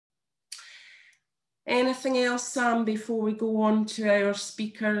Anything else, Sam, before we go on to our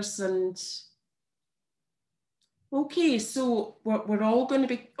speakers? And okay, so we're all going to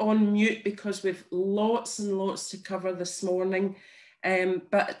be on mute because we've lots and lots to cover this morning.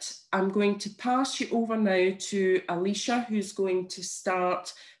 But I'm going to pass you over now to Alicia, who's going to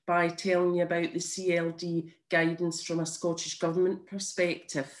start by telling you about the CLD guidance from a Scottish Government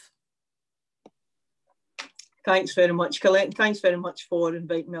perspective. Thanks very much, Colette, and thanks very much for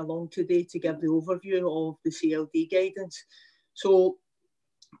inviting me along today to give the overview of the CLD guidance. So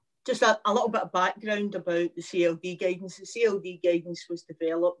just a little bit of background about the CLD guidance. The CLD guidance was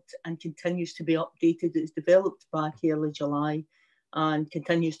developed and continues to be updated. It was developed back early July and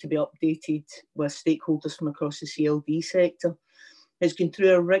continues to be updated with stakeholders from across the CLD sector. It's gone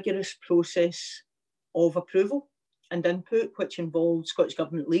through a rigorous process of approval and input, which involves Scottish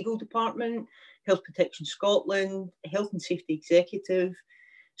Government Legal Department, Health Protection Scotland, Health and Safety Executive,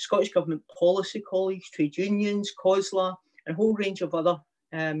 Scottish Government Policy Colleagues, trade unions, COSLA, and a whole range of other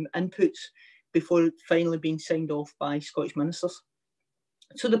inputs before finally being signed off by Scottish ministers.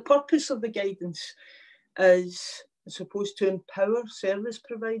 So the purpose of the guidance is supposed to empower service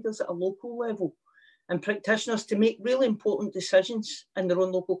providers at a local level and practitioners to make really important decisions in their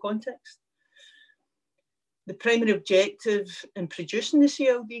own local context. The primary objective in producing the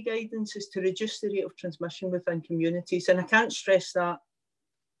CLD guidance is to reduce the rate of transmission within communities, and I can't stress that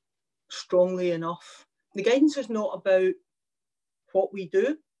strongly enough. The guidance is not about what we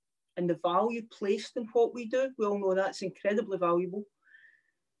do and the value placed in what we do. We all know that's incredibly valuable.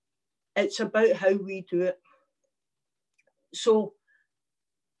 It's about how we do it. So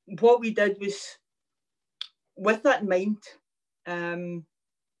what we did was, with that in mind,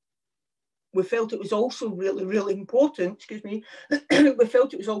 we felt it was also really important, we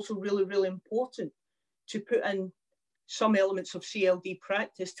felt it was also really important to put in some elements of CLD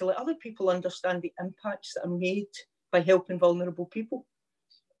practice to let other people understand the impacts that are made by helping vulnerable people.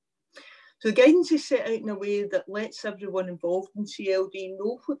 So the guidance is set out in a way that lets everyone involved in CLD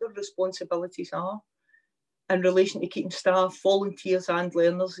know what their responsibilities are in relation to keeping staff, volunteers and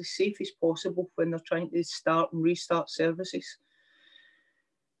learners as safe as possible when they're trying to start and restart services.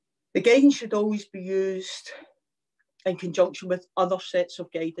 The guidance should always be used in conjunction with other sets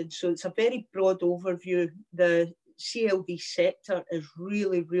of guidance. So it's a very broad overview. The CLD sector is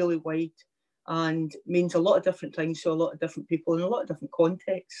really wide and means a lot of different things to a lot of different people in a lot of different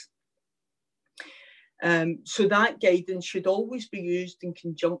contexts. So that guidance should always be used in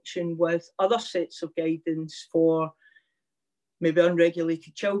conjunction with other sets of guidance for maybe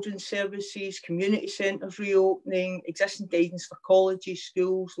unregulated children's services, community centres reopening, existing guidance for colleges,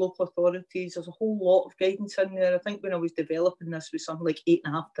 schools, local authorities. There's a whole lot of guidance in there. I think when I was developing this was something like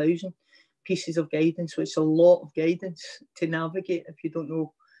 8,500 pieces of guidance, so it's a lot of guidance to navigate if you don't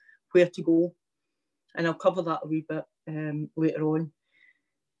know where to go. And I'll cover that a wee bit later on.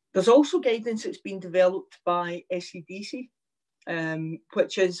 There's also guidance that's been developed by SEDC,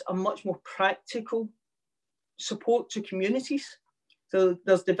 which is a much more practical support to communities. So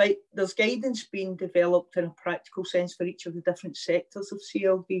there's guidance being developed in a practical sense for each of the different sectors of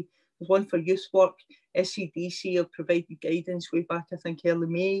CLD. There's one for youth work. SEDC have provided guidance way back, I think, early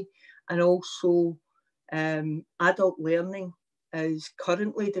May, and also adult learning is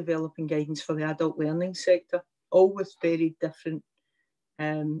currently developing guidance for the adult learning sector, all with very different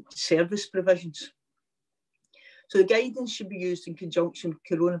service provisions. So the guidance should be used in conjunction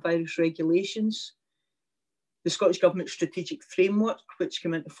with coronavirus regulations, the Scottish Government Strategic Framework, which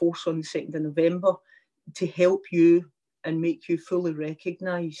came into force on the 2nd of November, to help you and make you fully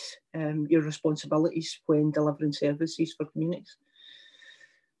recognise your responsibilities when delivering services for communities.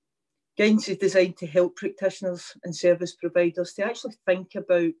 Guidance is designed to help practitioners and service providers to actually think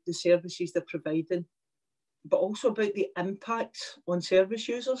about the services they're providing, but also about the impacts on service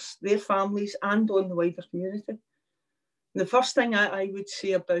users, their families, and on the wider community. The first thing I would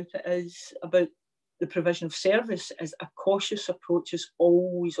say about it is about the provision of service is a cautious approach is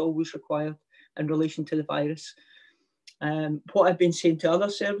always required in relation to the virus. What I've been saying to other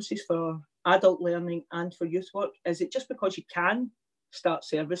services for adult learning and for youth work is that just because you can start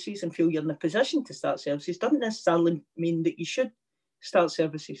services and feel you're in a position to start services doesn't necessarily mean that you should start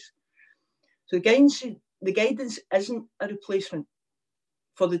services. So the guidance isn't a replacement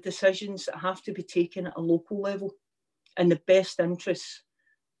for the decisions that have to be taken at a local level in the best interests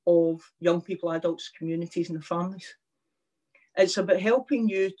of young people, adults, communities and their families. It's about helping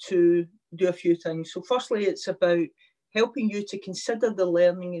you to do a few things. So firstly, it's about helping you to consider the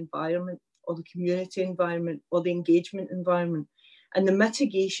learning environment or the community environment or the engagement environment and the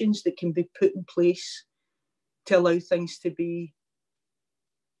mitigations that can be put in place to allow things to be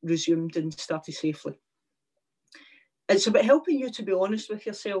resumed and started safely. It's about helping you to be honest with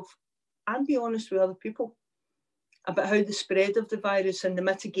yourself and be honest with other people about how the spread of the virus and the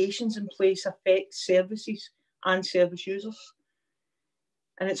mitigations in place affect services and service users.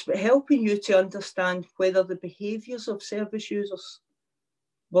 And it's about helping you to understand whether the behaviours of service users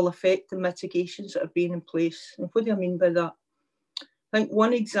will affect the mitigations that have been in place. And what do I mean by that? I think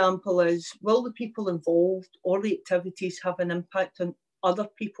one example is, will the people involved or the activities have an impact on other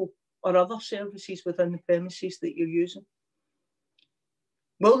people or other services within the premises that you're using?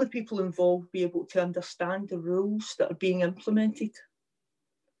 Will the people involved be able to understand the rules that are being implemented?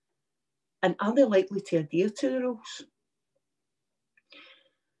 And are they likely to adhere to the rules?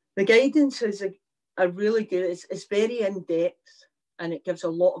 The guidance is a really good, it's very in-depth and it gives a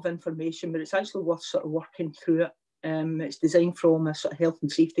lot of information, but it's actually worth sort of working through it. It's designed from a sort of health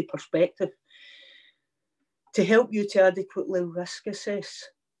and safety perspective to help you to adequately risk assess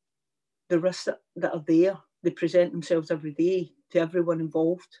the risks that are there. They present themselves every day to everyone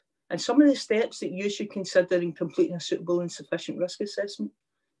involved. And some of the steps that you should consider in completing a suitable and sufficient risk assessment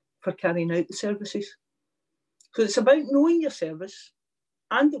for carrying out the services. So it's about knowing your service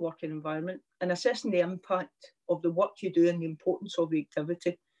and the working environment and assessing the impact of the work you do and the importance of the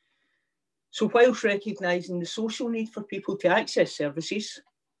activity. So whilst recognising the social need for people to access services,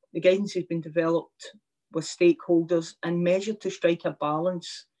 the guidance has been developed with stakeholders and measured to strike a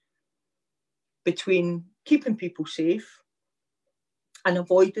balance between keeping people safe and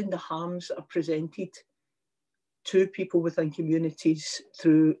avoiding the harms that are presented to people within communities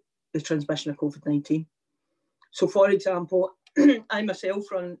through the transmission of Covid-19. So for example, I myself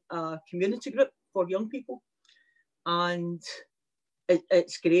run a community group for young people, and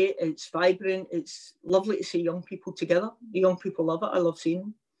it's great, it's vibrant, it's lovely to see young people together. The young people love it, I love seeing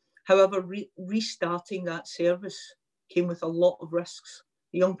them. However, restarting that service came with a lot of risks.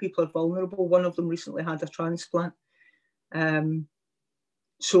 The young people are vulnerable. One of them recently had a transplant.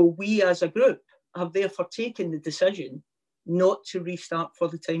 So we as a group have therefore taken the decision not to restart for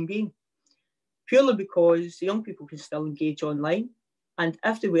the time being, purely because the young people can still engage online. And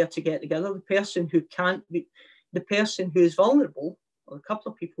if they were to get together, the person who is vulnerable, or a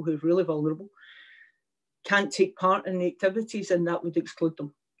couple of people who are really vulnerable, can't take part in the activities, and that would exclude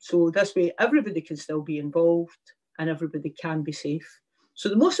them. So this way, everybody can still be involved and everybody can be safe. So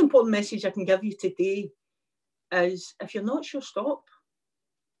the most important message I can give you today is, if you're not sure, stop.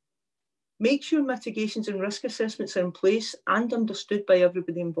 Make sure mitigations and risk assessments are in place and understood by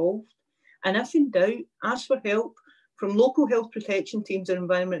everybody involved. And if in doubt, ask for help from local health protection teams and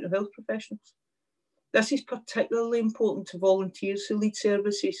environmental health professionals. This is particularly important to volunteers who lead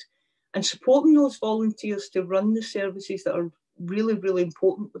services, and supporting those volunteers to run the services that are really, really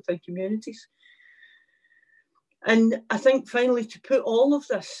important within communities. And I think finally, to put all of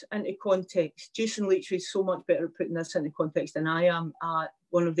this into context, Jason Leach is so much better at putting this into context than I am at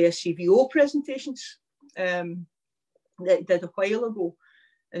one of the SCVO presentations that I did a while ago.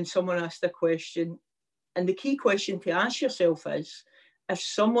 And someone asked a question, and the key question to ask yourself is, if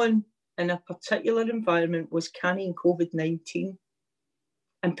someone in a particular environment was carrying COVID-19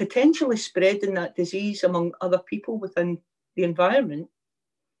 and potentially spreading that disease among other people within the environment,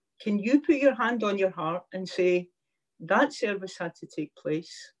 can you put your hand on your heart and say, that service had to take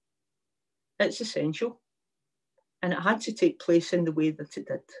place, it's essential, and it had to take place in the way that it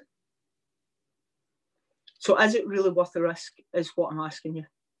did? So is it really worth the risk, is what I'm asking you.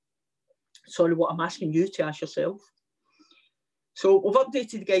 Sorry, what I'm asking you to ask yourself. So we've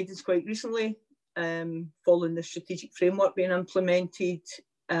updated the guidance quite recently, following the strategic framework being implemented,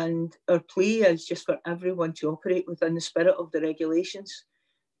 and our plea is just for everyone to operate within the spirit of the regulations.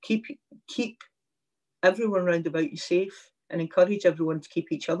 Keep everyone round about you safe and encourage everyone to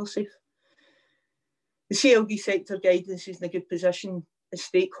keep each other safe. The CLD sector guidance is in a good position. As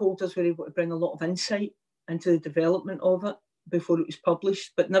stakeholders were able to bring a lot of insight into the development of it before it was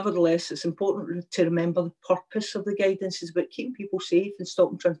published, but nevertheless it's important to remember the purpose of the guidance is about keeping people safe and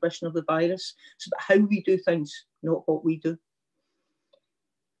stopping transmission of the virus. It's about how we do things, not what we do.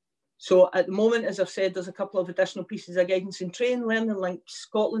 So at the moment, as I've said, there's a couple of additional pieces of guidance in Train, Learning Link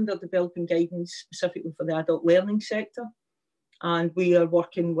Scotland are developing guidance specifically for the adult learning sector. And we are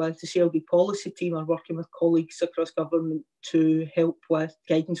working with the CLD policy team, are working with colleagues across government to help with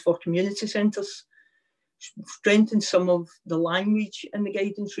guidance for community centres. Strengthened some of the language in the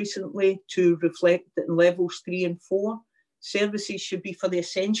guidance recently to reflect that in levels 3 and 4, services should be for the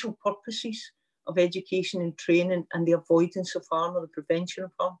essential purposes of education and training and the avoidance of harm or the prevention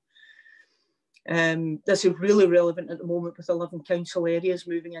of harm. This is really relevant at the moment with 11 council areas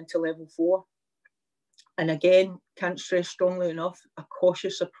moving into level 4. And again, can't stress strongly enough, a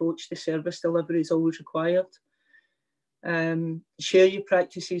cautious approach to service delivery is always required. Share your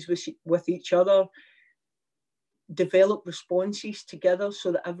practices with each other. Develop responses together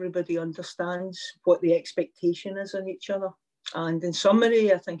so that everybody understands what the expectation is on each other. And in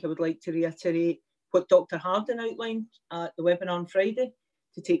summary, I think I would like to reiterate what Dr. Harden outlined at the webinar on Friday,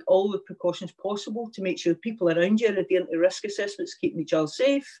 to take all the precautions possible to make sure people around you are adhering to risk assessments, keeping each other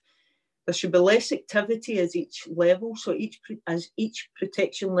safe. There should be less activity as each level, so as each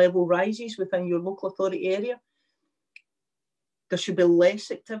protection level rises within your local authority area, there should be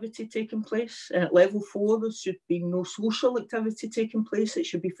less activity taking place. And at level 4, there should be no social activity taking place. It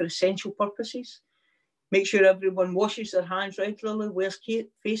should be for essential purposes. Make sure everyone washes their hands regularly, wears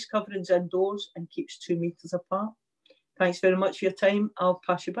face coverings indoors, and keeps 2 metres apart. Thanks very much for your time. I'll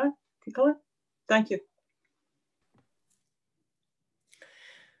pass you back to Colin. Thank you.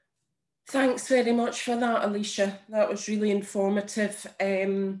 Thanks very much for that, Alicia. That was really informative.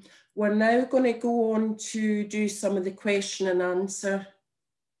 We're now going to go on to do some of the question and answer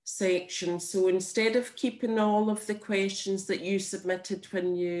section. So instead of keeping all of the questions that you submitted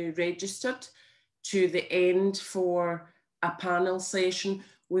when you registered to the end for a panel session,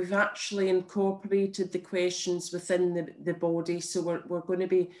 we've actually incorporated the questions within the body. So we're going to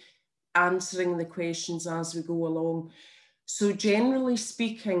be answering the questions as we go along. So generally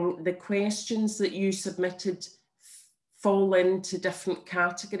speaking, the questions that you submitted fall into different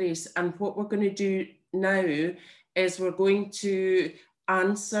categories. And what we're going to do now is we're going to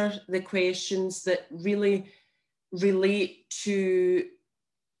answer the questions that really relate to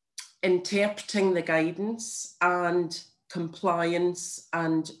interpreting the guidance and compliance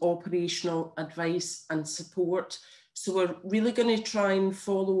and operational advice and support. So we're really going to try and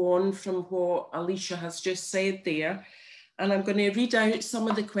follow on from what Alicia has just said there. And I'm going to read out some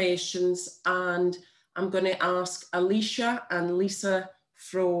of the questions, and I'm going to ask Alicia and Lisa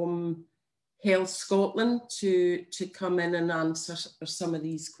from Health Scotland to come in and answer some of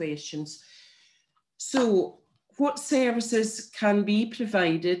these questions. So, what services can be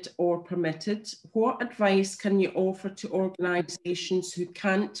provided or permitted? What advice can you offer to organisations who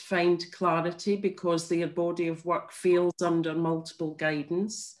can't find clarity because their body of work fails under multiple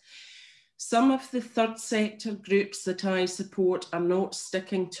guidance? Some of the third sector groups that I support are not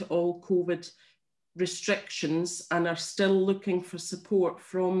sticking to all COVID restrictions and are still looking for support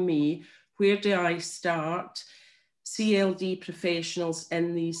from me. Where do I start? CLD professionals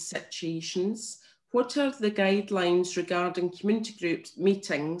in these situations. What are the guidelines regarding community groups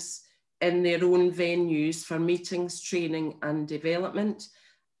meetings in their own venues for meetings, training and development?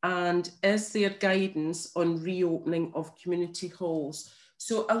 And is there guidance on reopening of community halls?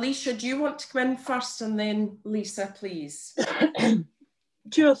 So Alicia, do you want to come in first and then Lisa, please?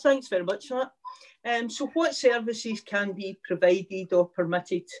 Sure, thanks very much for that. So what services can be provided or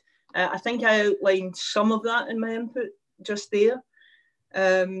permitted? I think I outlined some of that in my input just there.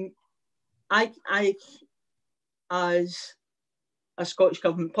 I, as a Scottish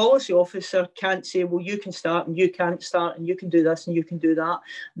Government policy officer, can't say, well, you can start and you can't start and you can do this and you can do that.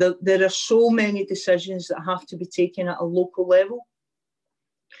 There are so many decisions that have to be taken at a local level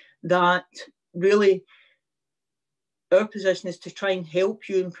that really our position is to try and help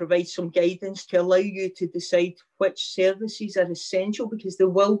you and provide some guidance to allow you to decide which services are essential, because they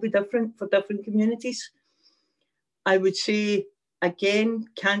will be different for different communities. I would say, again,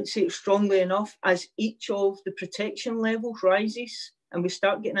 can't say it strongly enough, as each of the protection levels rises and we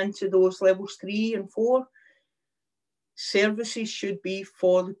start getting into those levels 3 and 4, services should be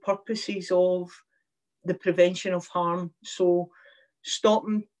for the purposes of the prevention of harm. So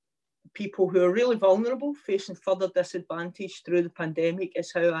stopping people who are really vulnerable facing further disadvantage through the pandemic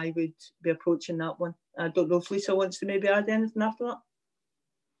is how I would be approaching that one. I don't know if Lisa wants to maybe add anything after that.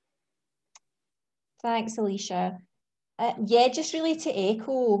 Thanks, Alicia. Yeah, just really to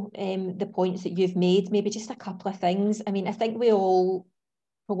echo the points that you've made, maybe just a couple of things. I mean, I think we all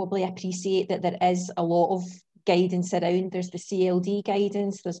probably appreciate that there is a lot of guidance around. There's the CLD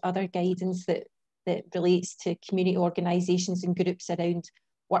guidance, there's other guidance that relates to community organisations and groups around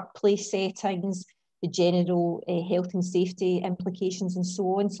workplace settings, the general health and safety implications and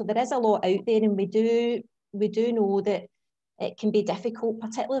so on. So there is a lot out there, and we do know that it can be difficult,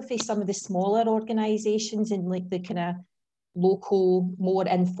 particularly for some of the smaller organisations and like the kind of local, more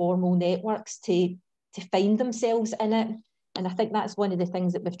informal networks to find themselves in it. And I think that's one of the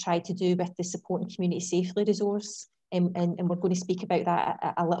things that we've tried to do with the Support and Community Safely resource. And we're going to speak about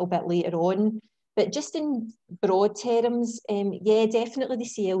that a little bit later on. But just in broad terms, yeah, definitely the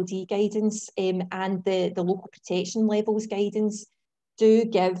CLD guidance and the local protection levels guidance do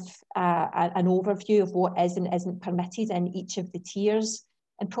give an overview of what is and isn't permitted in each of the tiers.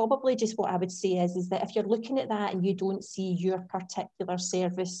 And probably just what I would say is that if you're looking at that and you don't see your particular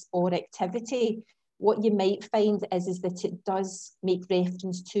service or activity, what you might find is that it does make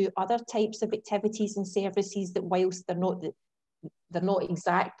reference to other types of activities and services that, whilst they're not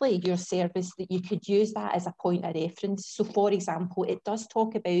exactly your service, that you could use that as a point of reference. So for example, it does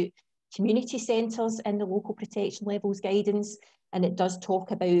talk about community centres in the local protection levels guidance, and it does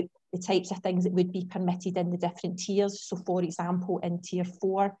talk about the types of things that would be permitted in the different tiers. So for example, in tier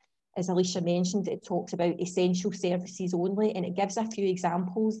 4, as Alicia mentioned, it talks about essential services only, and it gives a few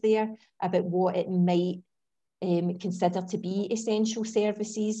examples there about what it might consider to be essential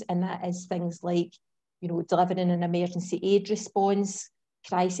services, and that is things like, you know, delivering an emergency aid response,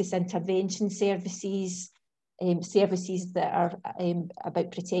 crisis intervention services, services that are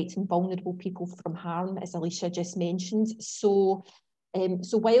about protecting vulnerable people from harm, as Alicia just mentioned. So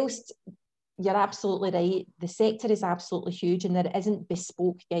whilst you're absolutely right, the sector is absolutely huge and there isn't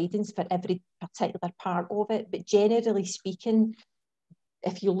bespoke guidance for every particular part of it, but generally speaking,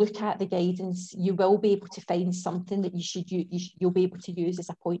 if you look at the guidance, you will be able to find something that you'll be able to use as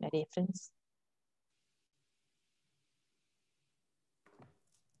a point of reference.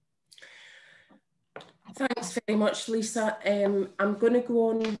 Thanks very much, Lisa. I'm going to go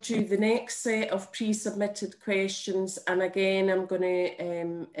on to the next set of pre-submitted questions, and again I'm going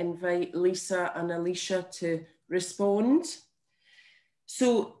to invite Lisa and Alicia to respond.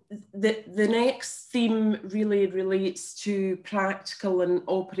 So the next theme really relates to practical and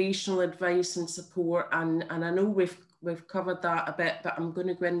operational advice and support, and I know we've covered that a bit, but I'm going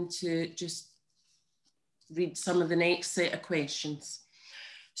to go into just read some of the next set of questions.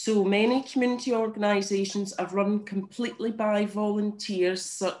 So many community organisations are run completely by volunteers,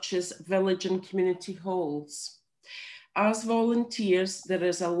 such as village and community halls. As volunteers, there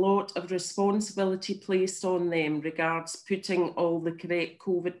is a lot of responsibility placed on them regards putting all the correct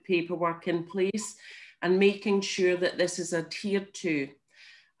COVID paperwork in place and making sure that this is adhered to.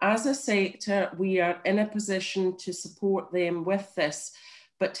 As a sector, we are in a position to support them with this,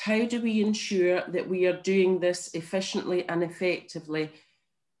 but how do we ensure that we are doing this efficiently and effectively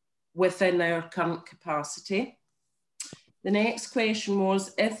within our current capacity? The next question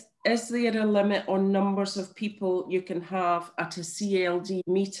was, is there a limit on numbers of people you can have at a CLD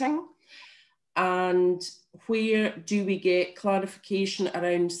meeting? And where do we get clarification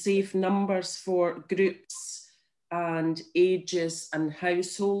around safe numbers for groups and ages and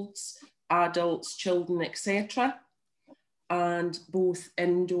households, adults, children, etc., and both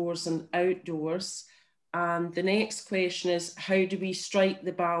indoors and outdoors? And the next question is, how do we strike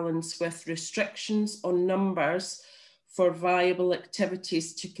the balance with restrictions on numbers for viable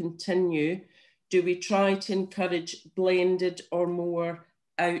activities to continue? Do we try to encourage blended or more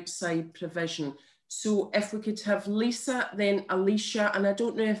outside provision? So if we could have Lisa, then Alicia, and I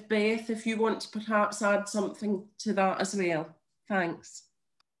don't know if Beth, if you want to perhaps add something to that as well. Thanks.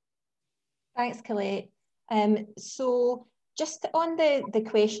 Thanks, Colette. So just on the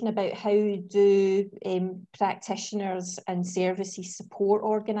question about how do practitioners and services support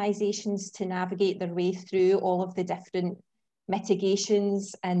organisations to navigate their way through all of the different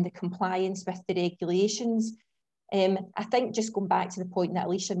mitigations and the compliance with the regulations, I think just going back to the point that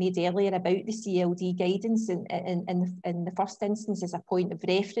Alicia made earlier about the CLD guidance in the first instance as a point of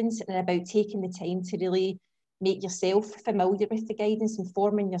reference, and about taking the time to really make yourself familiar with the guidance,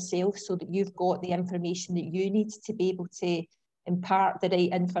 informing yourself so that you've got the information that you need to be able to impart the right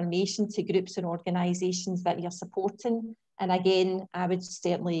information to groups and organisations that you're supporting. And again, I would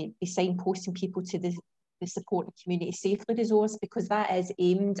certainly be signposting people to the Support and Community Safely resource, because that is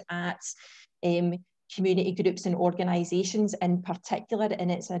aimed at community groups and organisations in particular,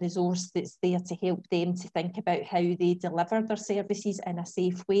 and it's a resource that's there to help them to think about how they deliver their services in a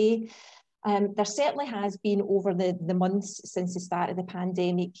safe way. There certainly has been, over the months since the start of the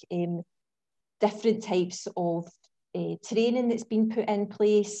pandemic, different types of training that's been put in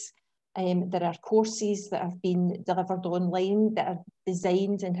place. There are courses that have been delivered online that are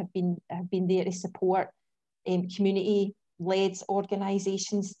designed and have been there to support community-led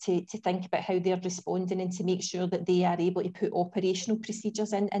organisations to think about how they're responding and to make sure that they are able to put operational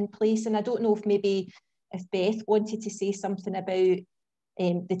procedures in place. And I don't know if Beth wanted to say something about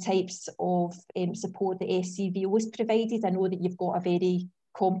the types of support that SCVO has provided. I know that you've got a very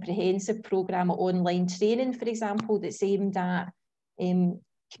comprehensive programme of online training, for example, that's aimed at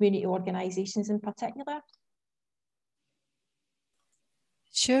community organisations in particular.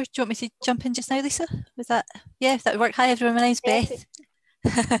 Sure. Do you want me to jump in just now, Lisa? Was that, yeah, if that would work? Hi everyone, my name's Beth.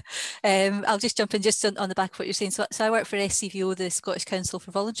 I'll just jump in just on the back of what you're saying. So I work for SCVO, the Scottish Council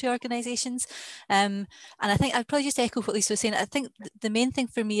for Voluntary Organisations. And I think I'd probably just echo what Lisa was saying. I think the main thing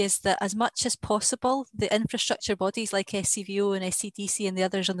for me is that as much as possible, the infrastructure bodies like SCVO and SCDC and the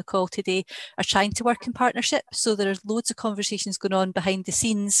others on the call today are trying to work in partnership. So there's loads of conversations going on behind the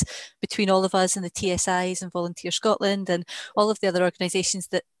scenes between all of us and the TSIs and Volunteer Scotland and all of the other organisations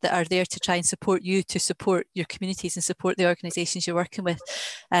that are there to try and support you, to support your communities and support the organisations you're working with.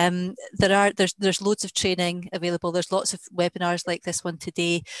 There's loads of training available. There's lots of webinars like this one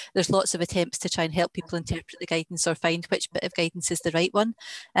today. There's lots of attempts to try and help people interpret the guidance or find which bit of guidance is the right one.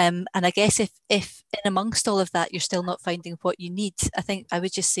 And I guess if in amongst all of that you're still not finding what you need, I think I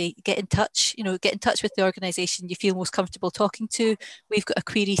would just say get in touch. Get in touch with the organisation you feel most comfortable talking to. We've got a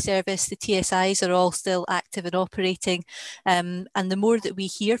query service. The TSIs are all still active and operating. And the more that we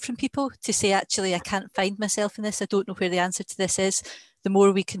hear from people to say, actually, I can't find myself in this, I don't know where the answer to this is, the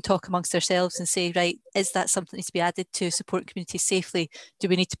more we can talk amongst ourselves and say, right, is that something that needs to be added to support communities safely? Do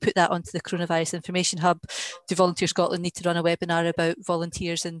we need to put that onto the Coronavirus Information Hub? Do Volunteer Scotland need to run a webinar about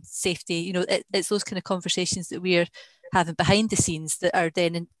volunteers and safety? It's those kind of conversations that we're having behind the scenes that are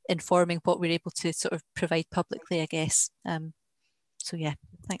then informing what we're able to sort of provide publicly, I guess. So yeah,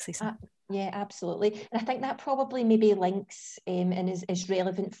 thanks, Lisa. Yeah, absolutely. And I think that probably maybe links and is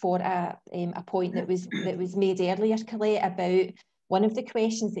relevant for a point that was made earlier, Colette, about one of the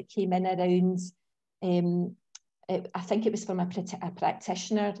questions that came in around, I think it was from a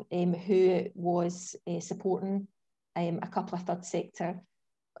practitioner who was supporting a couple of third sector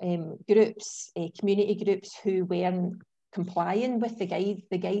groups, community groups who weren't complying with the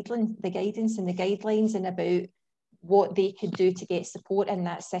guidance and the guidelines and about what they could do to get support in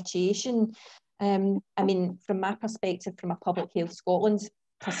that situation. I mean, from my perspective, from a Public Health Scotland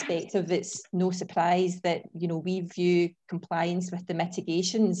perspective, it's no surprise that we view compliance with the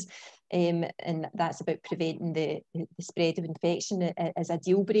mitigations, and that's about preventing the spread of infection as a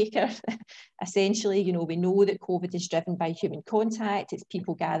deal breaker. Essentially, we know that COVID is driven by human contact. It's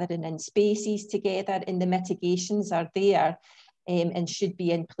people gathering in spaces together, and the mitigations are there and should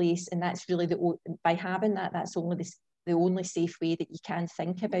be in place. And that's really by having that's only the only safe way that you can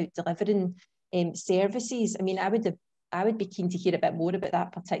think about delivering services. I mean, I would be keen to hear a bit more about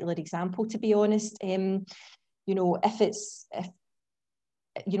that particular example, to be honest. If it's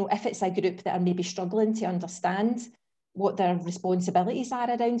a group that are maybe struggling to understand what their responsibilities are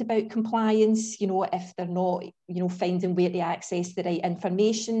around about compliance, if they're not, finding where to access the right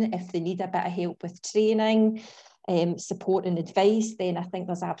information, if they need a bit of help with training, support and advice, then I think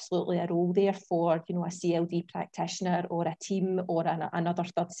there's absolutely a role there for, a CLD practitioner or a team or another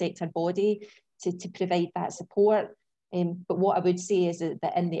third sector body to provide that support. But what I would say is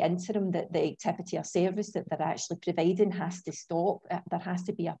that in the interim, that the activity or service that they're actually providing has to stop. There has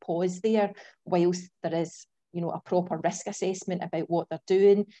to be a pause there whilst there is, a proper risk assessment about what they're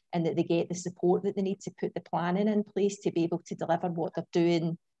doing, and that they get the support that they need to put the planning in place to be able to deliver what they're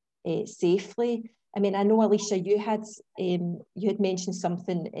doing safely. I mean, I know, Alicia, you had mentioned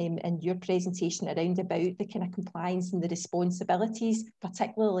something in your presentation around about the kind of compliance and the responsibilities,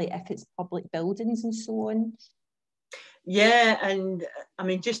 particularly if it's public buildings and so on. Yeah, and I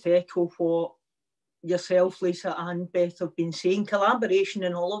mean, just to echo what yourself, Lisa, and Beth have been saying, collaboration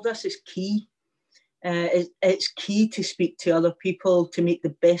in all of this is key. It's key to speak to other people to make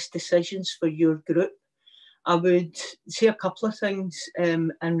the best decisions for your group. I would say a couple of things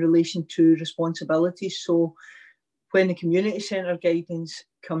in relation to responsibilities. So when the community centre guidance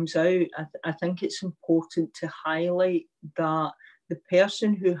comes out, I think it's important to highlight that the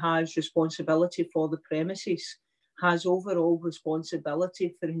person who has responsibility for the premises has overall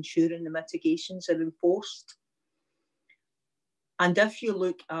responsibility for ensuring the mitigations are enforced. And if you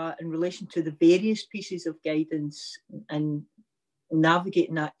look at, in relation to the various pieces of guidance, and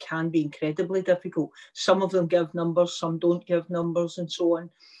navigating that can be incredibly difficult. Some of them give numbers, some don't give numbers, and so on.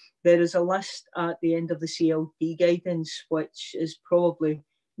 There is a list at the end of the CLD guidance, which is probably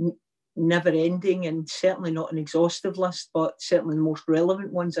never ending and certainly not an exhaustive list, but certainly the most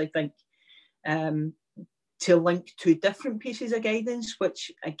relevant ones, I think, to link to different pieces of guidance,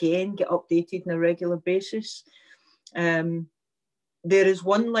 which again get updated on a regular basis. There is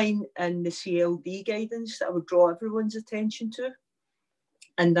one line in the CLD guidance that I would draw everyone's attention to.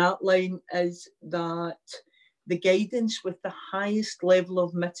 And that line is that the guidance with the highest level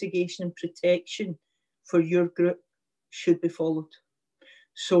of mitigation and protection for your group should be followed.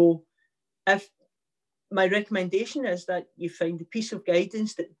 So if my recommendation is that you find the piece of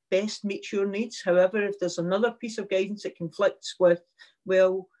guidance that best meets your needs. However, if there's another piece of guidance that conflicts with,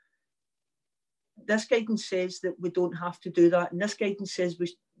 well, this guidance says that we don't have to do that, and this guidance says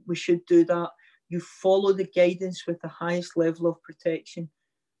we should do that. You follow the guidance with the highest level of protection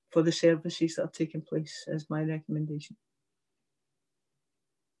for the services that are taking place, is my recommendation.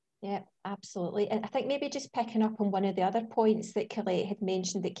 Yeah, absolutely. And I think maybe just picking up on one of the other points that Colette had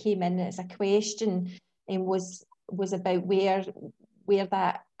mentioned that came in as a question, and was about where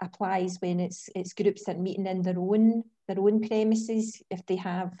that applies when it's groups that are meeting in their own premises, if they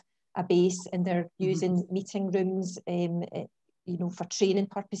have a base and they're using meeting rooms, you know, for training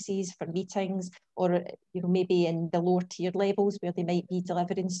purposes, for meetings, or you know, maybe in the lower tier levels where they might be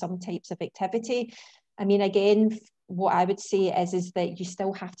delivering some types of activity. I mean, again, what I would say is that you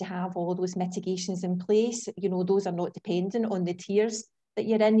still have to have all those mitigations in place. You know, those are not dependent on the tiers that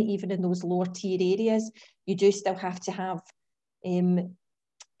you're in. Even in those lower tier areas, you do still have to have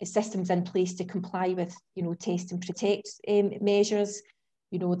systems in place to comply with, you know, test and protect measures.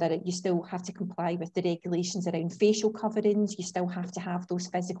 You know, that you still have to comply with the regulations around facial coverings. You still have to have those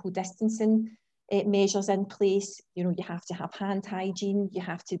physical distancing measures in place. You know, you have to have hand hygiene. You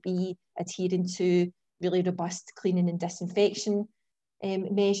have to be adhering to really robust cleaning and disinfection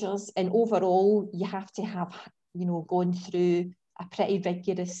measures. And overall, you have to have, you know, gone through a pretty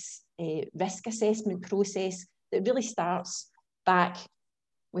rigorous risk assessment process that really starts back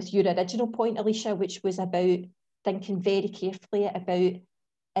with your original point, Alicia, which was about thinking very carefully about,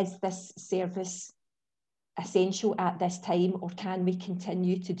 is this service essential at this time, or can we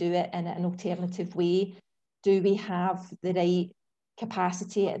continue to do it in an alternative way? Do we have the right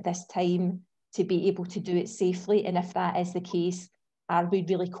capacity at this time to be able to do it safely? And if that is the case, are we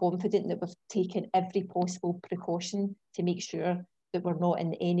really confident that we've taken every possible precaution to make sure that we're not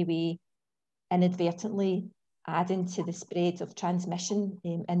in any way inadvertently adding to the spread of transmission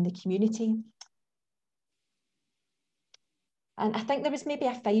in the community? And I think there was maybe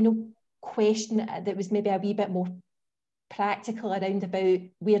a final question that was maybe a wee bit more practical around about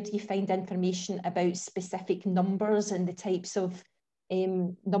where do you find information about specific numbers and the types of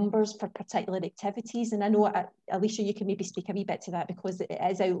numbers for particular activities. And I know, Alicia, you can maybe speak a wee bit to that because it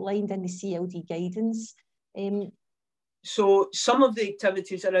is outlined in the CLD guidance. So some of the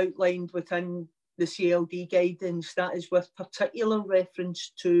activities are outlined within the CLD guidance. That is with particular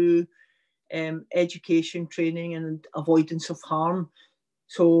reference to education, training and avoidance of harm.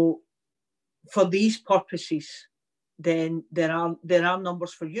 So for these purposes, then there are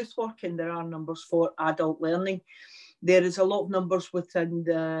numbers for youth work and there are numbers for adult learning. There is a lot of numbers within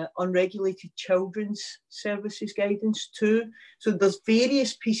the unregulated children's services guidance too. So there's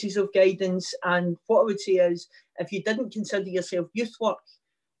various pieces of guidance, and what I would say is, if you didn't consider yourself youth work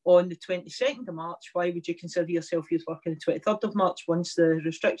on the 22nd of March, why would you consider yourself youth work on the 23rd of March once the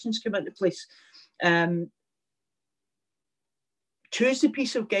restrictions come into place? Choose the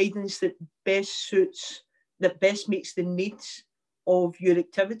piece of guidance that best suits, that best meets the needs of your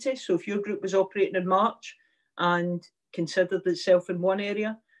activity. So if your group was operating in March and considered itself in one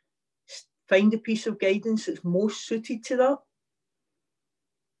area, find a piece of guidance that's most suited to that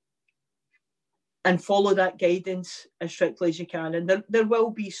and follow that guidance as strictly as you can. And there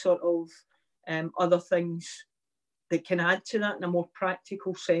will be sort of other things that can add to that in a more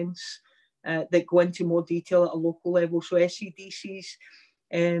practical sense that go into more detail at a local level. So SCDC's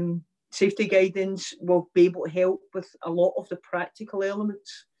safety guidance will be able to help with a lot of the practical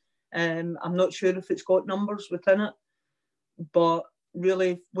elements. I'm not sure if it's got numbers within it, but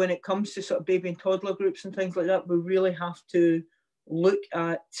really when it comes to sort of baby and toddler groups and things like that, we really have to look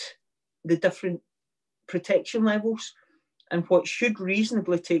at the different protection levels and what should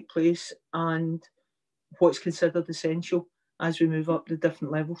reasonably take place and what's considered essential as we move up the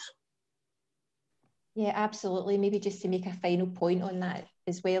different levels. Yeah, absolutely. Maybe just to make a final point on that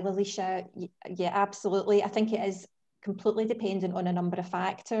as well, Alicia. Yeah, absolutely. I think it is completely dependent on a number of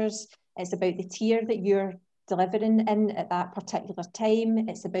factors. It's about the tier that you're delivering in at that particular time.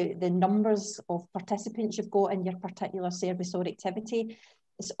 It's about the numbers of participants you've got in your particular service or activity.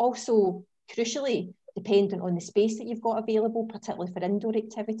 It's also crucially dependent on the space that you've got available, particularly for indoor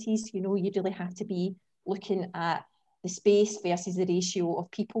activities. You know, you really have to be looking at the space versus the ratio of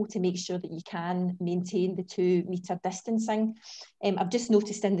people to make sure that you can maintain the 2 metre distancing. I've just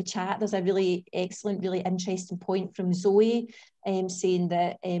noticed in the chat there's a really excellent, really interesting point from Zoe saying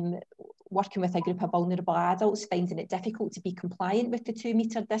that working with a group of vulnerable adults, finding it difficult to be compliant with the 2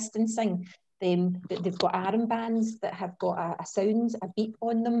 metre distancing. They've got armbands that have got a sound, a beep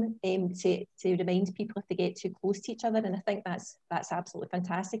on them to remind people if they get too close to each other. And I think that's absolutely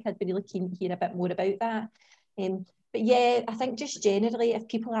fantastic. I'd be really keen to hear a bit more about that. But yeah, I think just generally, if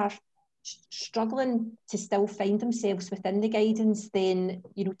people are struggling to still find themselves within the guidance, then,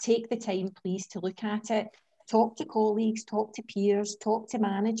 you know, take the time, please, to look at it. Talk to colleagues, talk to peers, talk to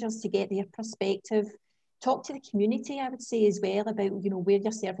managers to get their perspective. Talk to the community, I would say, as well, about, you know, where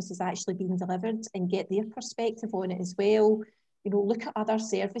your service is actually being delivered and get their perspective on it as well. You know, look at other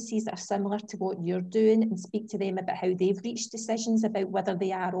services that are similar to what you're doing and speak to them about how they've reached decisions about whether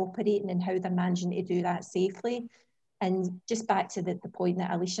they are operating and how they're managing to do that safely. And just back to the point that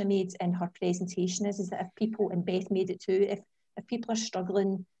Alicia made in her presentation is that if people, and Beth made it too, if people are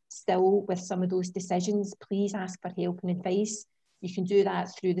struggling still with some of those decisions, please ask for help and advice. You can do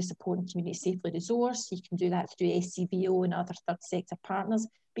that through the Support and Community Safely resource. You can do that through SCVO and other third sector partners,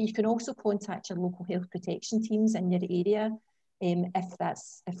 but you can also contact your local health protection teams in your area if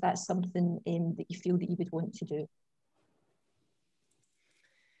that's something that you feel that you would want to do.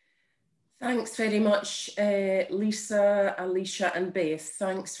 Thanks very much, Lisa, Alicia and Beth.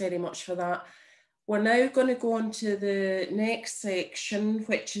 Thanks very much for that. We're now going to go on to the next section,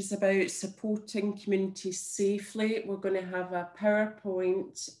 which is about supporting communities safely. We're going to have a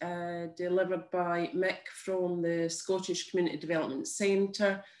PowerPoint delivered by Mick from the Scottish Community Development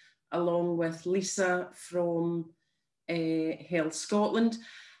Centre, along with Lisa from Health Scotland.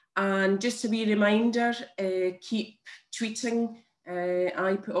 And just a wee reminder, keep tweeting.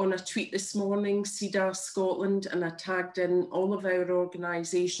 I put on a tweet this morning, CEDA Scotland, and I tagged in all of our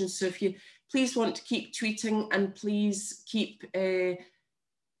organisations. So if you please want to keep tweeting and please keep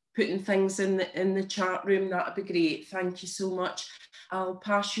putting things in the chat room, that would be great. Thank you so much. I'll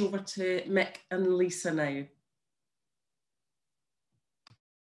pass you over to Mick and Lisa now.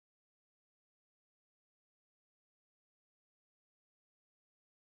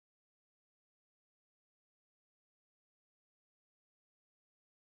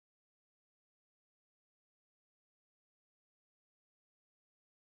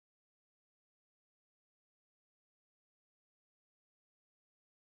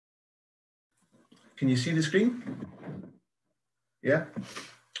 Can you see the screen? Yeah?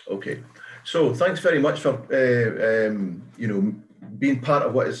 Okay. So thanks very much for you know, being part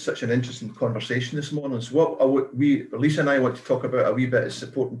of what is such an interesting conversation this morning. So what Lisa and I want to talk about a wee bit is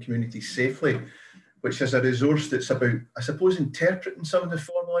supporting communities safely, which is a resource that's about, I suppose, interpreting some of the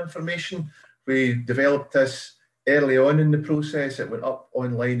formal information. We developed this early on in the process. It went up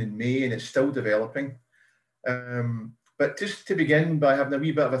online in May and it's still developing. But just to begin by having a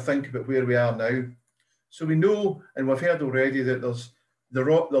wee bit of a think about where we are now. So we know, and we've heard already, that there's the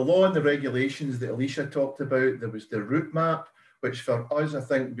law and the regulations that Alicia talked about. There was the route map, which for us, I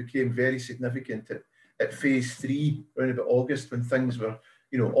think, became very significant at phase 3, around about August, when things were,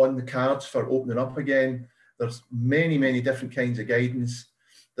 you know, on the cards for opening up again. There's many, many different kinds of guidance.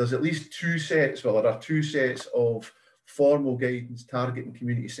 There's at least two sets, well, there are two sets of formal guidance targeting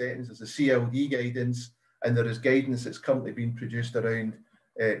community settings. There's the CLD guidance, and there is guidance that's currently being produced around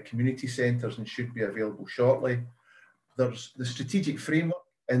community centres and should be available shortly. There's the strategic framework,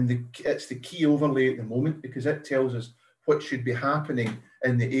 and it's the key overlay at the moment because it tells us what should be happening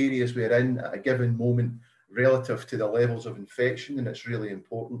in the areas we're in at a given moment relative to the levels of infection, and it's really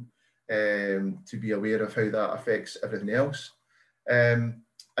important to be aware of how that affects everything else. And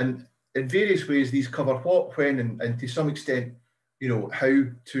in various ways, these cover what, when, and to some extent, you know, how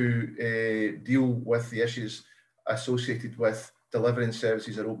to deal with the issues associated with delivering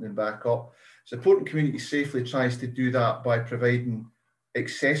services are opening back up. Supporting communities safely tries to do that by providing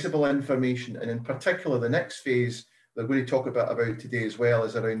accessible information, and in particular, the next phase we're going to talk about today as well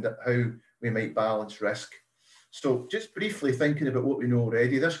is around how we might balance risk. So just briefly thinking about what we know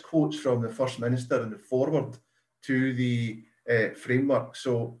already, this quote's from the First Minister in the foreword to the framework.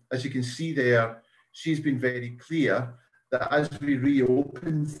 So as you can see there, she's been very clear that as we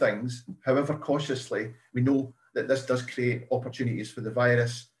reopen things, however cautiously, we know that this does create opportunities for the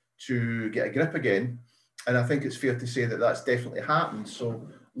virus to get a grip again. And I think it's fair to say that that's definitely happened. So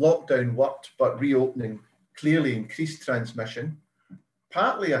lockdown worked, but reopening clearly increased transmission.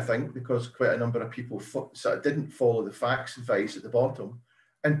 Partly, I think, because quite a number of people sort of didn't follow the facts advice at the bottom,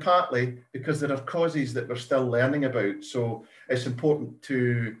 and partly because there are causes that we're still learning about. So it's important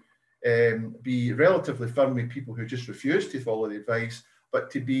to be relatively firm with people who just refuse to follow the advice,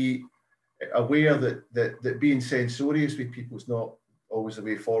 but to be aware that being censorious with people is not always the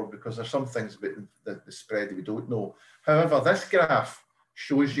way forward, because there's some things about the spread that we don't know. However, this graph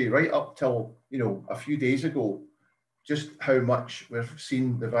shows you right up till, you know, a few days ago, just how much we've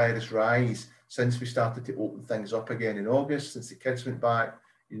seen the virus rise since we started to open things up again in August, since the kids went back,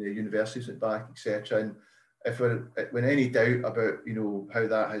 you know, universities went back, etc. And if when any doubt about, you know, how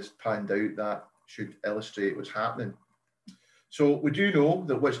that has panned out, that should illustrate what's happening. So we do know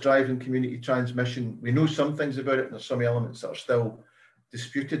that what's driving community transmission, we know some things about it, and there's some elements that are still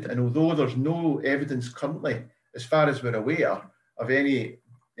disputed. And although there's no evidence currently, as far as we're aware, of any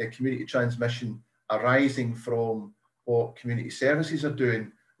community transmission arising from what community services are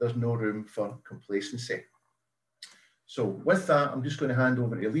doing, there's no room for complacency. So with that, I'm just going to hand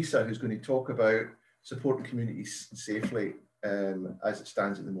over to Lisa, who's going to talk about supporting communities safely as it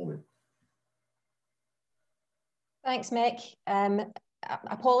stands at the moment. Thanks, Mick.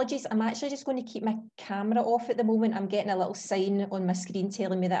 Apologies, I'm actually just going to keep my camera off at the moment. I'm getting a little sign on my screen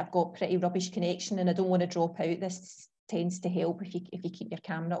telling me that I've got pretty rubbish connection and I don't want to drop out. This tends to help if you keep your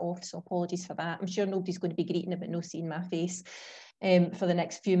camera off, so apologies for that. I'm sure nobody's going to be greeting about no seeing my face for the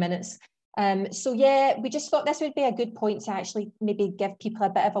next few minutes. So yeah, we just thought this would be a good point to actually maybe give people a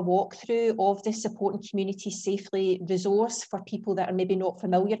bit of a walkthrough of the Supporting Communities Safely resource for people that are maybe not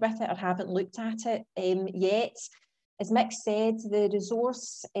familiar with it or haven't looked at it yet. As Mick said, the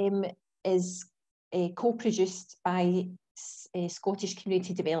resource is co-produced by Scottish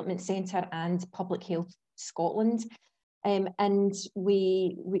Community Development Centre and Public Health Scotland. And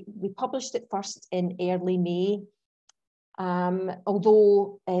we published it first in early May.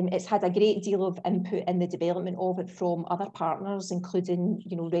 Although it's had a great deal of input in the development of it from other partners, including,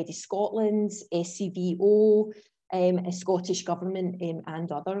 you know, Ready Scotland, SCVO, Scottish Government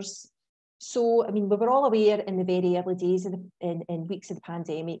and others. So, I mean, we were all aware in the very early days of in weeks of the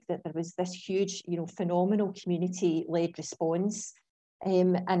pandemic that there was this huge, you know, phenomenal community-led response.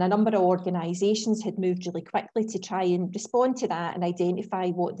 And a number of organisations had moved really quickly to try and respond to that and identify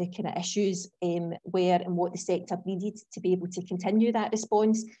what the kind of issues were and what the sector needed to be able to continue that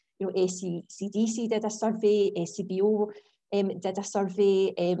response. You know, SCDC did a survey, SCBO did a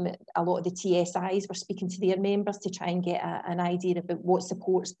survey, a lot of the TSIs were speaking to their members to try and get an idea about what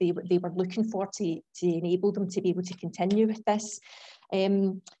supports they were looking for to enable them to be able to continue with this.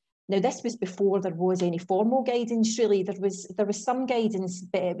 Now, this was before there was any formal guidance, really. There was some guidance,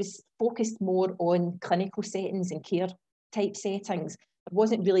 but it was focused more on clinical settings and care type settings. There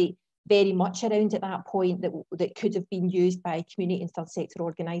wasn't really very much around at that point that could have been used by community and third sector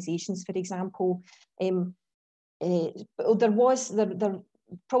organisations, for example.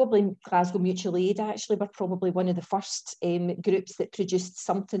 Probably Glasgow Mutual Aid actually were probably one of the first groups that produced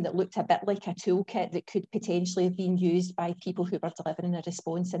something that looked a bit like a toolkit that could potentially have been used by people who were delivering a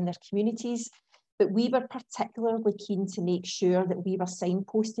response in their communities. But we were particularly keen to make sure that we were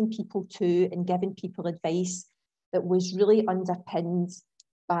signposting people to and giving people advice that was really underpinned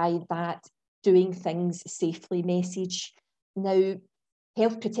by that doing things safely message. Now,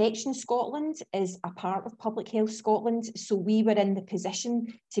 Health Protection Scotland is a part of Public Health Scotland, so we were in the position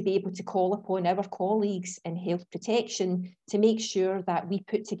to be able to call upon our colleagues in health protection to make sure that we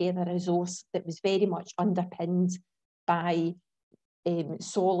put together a resource that was very much underpinned by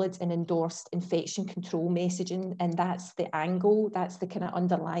solid and endorsed infection control messaging, and that's the angle, that's the kind of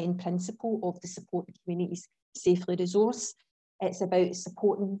underlying principle of the Supporting Communities Safely resource. It's about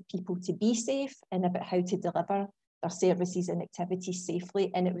supporting people to be safe and about how to deliver their services and activities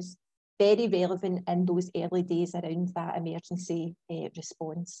safely, and it was very relevant in those early days around that emergency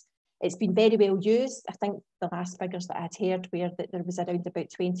response. It's been very well used. I think the last figures that I'd heard were that there was around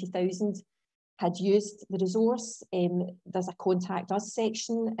about 20,000 had used the resource. There's a contact us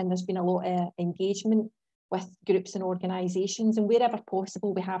section, and there's been a lot of engagement with groups and organisations, and wherever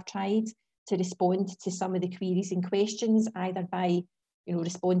possible we have tried to respond to some of the queries and questions, either by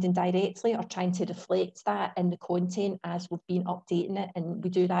responding directly or trying to reflect that in the content as we've been updating it, and we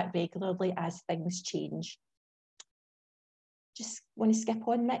do that regularly as things change. Just want to skip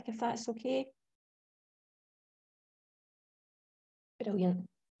on, Mick, if that's okay. Brilliant.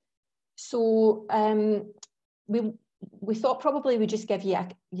 So we thought probably we'd just give you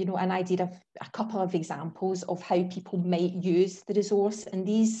an idea of a couple of examples of how people might use the resource, and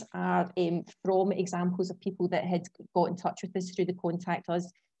these are from examples of people that had got in touch with us through the Contact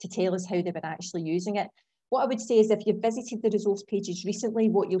Us to tell us how they were actually using it. What I would say is if you've visited the resource pages recently,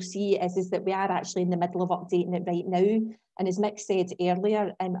 what you'll see is that we are actually in the middle of updating it right now, and as Mick said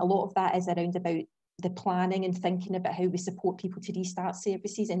earlier, a lot of that is around about the planning and thinking about how we support people to restart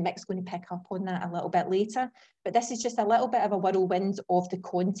services, and Mick's going to pick up on that a little bit later. But this is just a little bit of a whirlwind of the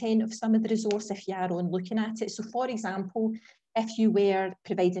content of some of the resource if you are on looking at it. So for example, if you were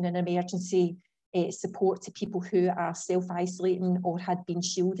providing an emergency support to people who are self-isolating or had been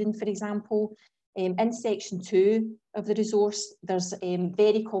shielding, for example, in section 2 of the resource, there's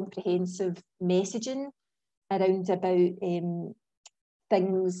very comprehensive messaging around about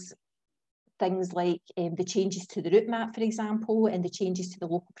things things like the changes to the route map, for example, and the changes to the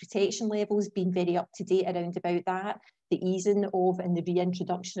local protection levels, being very up to date around about that, the easing of and the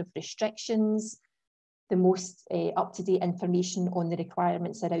reintroduction of restrictions, the most up-to-date information on the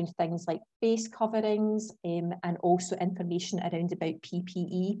requirements around things like face coverings, and also information around about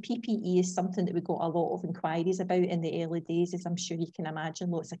PPE. PPE is something that we got a lot of inquiries about in the early days, as I'm sure you can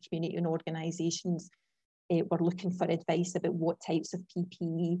imagine. Lots of community and organisations were looking for advice about what types of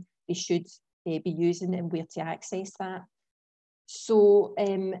PPE they should be using and where to access that. So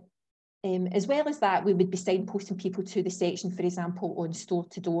as well as that, we would be signposting people to the section, for example, on store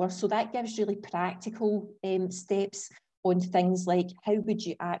to door. So that gives really practical steps on things like how would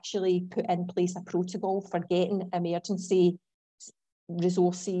you actually put in place a protocol for getting emergency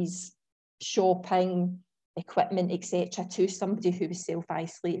resources, shopping, equipment, etc., to somebody who was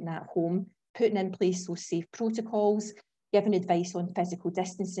self-isolating at home, putting in place those safe protocols, giving advice on physical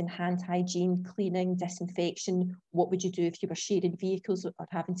distancing, hand hygiene, cleaning, disinfection. What would you do if you were sharing vehicles or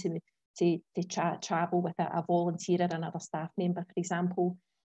having to travel with a volunteer or another staff member, for example?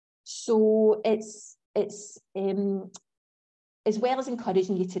 So it's as well as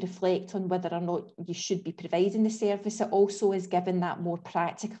encouraging you to reflect on whether or not you should be providing the service, it also is giving that more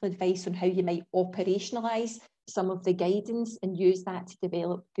practical advice on how you might operationalise some of the guidance and use that to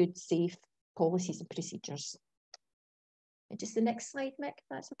develop good, safe policies and procedures. And just the next slide, Mick, if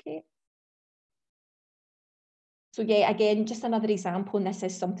that's okay. So yeah, again, just another example, and this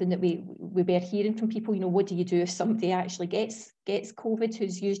is something that we were hearing from people, you know, what do you do if somebody actually gets COVID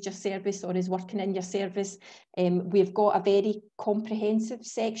who's used your service or is working in your service? We've got a very comprehensive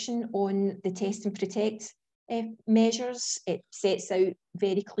section on the test and protect measures. It sets out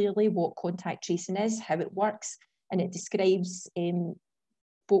very clearly what contact tracing is, how it works, and it describes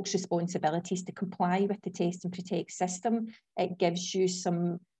folks' responsibilities to comply with the test and protect system. It gives you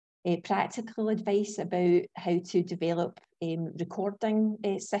some practical advice about how to develop recording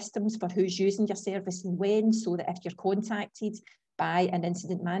systems for who's using your service and when, so that if you're contacted by an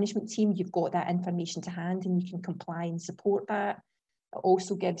incident management team, you've got that information to hand and you can comply and support that. It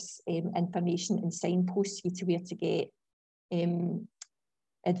also gives information and signposts you to where to get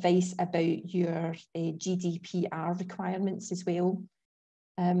advice about your GDPR requirements as well.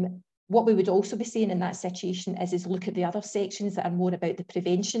 What we would also be saying in that situation is look at the other sections that are more about the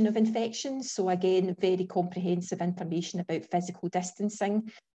prevention of infections. So again, very comprehensive information about physical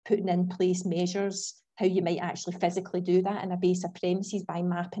distancing, putting in place measures, how you might actually physically do that in a base of premises by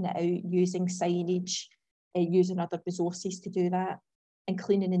mapping it out, using signage, using other resources to do that, and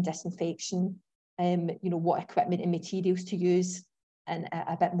cleaning and disinfection, you know, what equipment and materials to use, and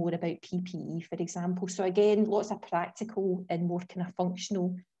a bit more about PPE, for example. So again, lots of practical and more kind of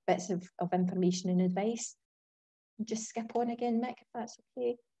functional bits of information and advice. Just skip on again, Mick, if that's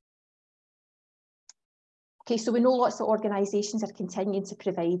okay. Okay, so we know lots of organisations are continuing to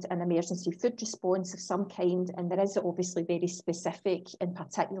provide an emergency food response of some kind, and there is obviously very specific and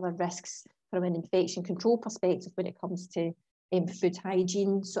particular risks from an infection control perspective when it comes to food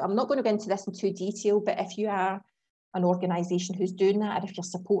hygiene. So I'm not going to go into this in too detail, but if you are an organisation who's doing that, or if you're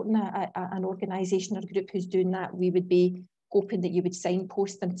supporting an organisation or group who's doing that, we would be hoping that you would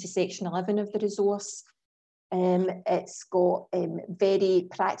signpost them to section 11 of the resource. It's got very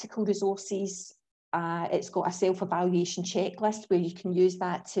practical resources. It's got a self-evaluation checklist where you can use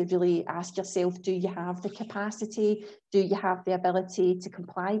that to really ask yourself, do you have the capacity? Do you have the ability to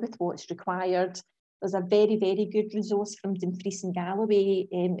comply with what's required? There's a very, very good resource from Dumfries and Galloway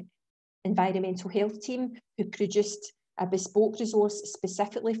environmental health team who produced a bespoke resource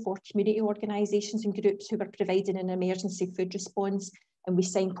specifically for community organisations and groups who were providing an emergency food response, and we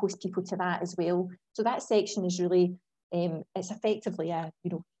signpost people to that as well. So that section is really, it's effectively a,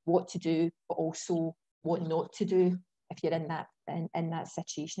 you know, what to do, but also what not to do if you're in that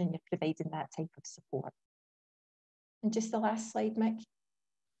situation and you're providing that type of support. And just the last slide, Mick.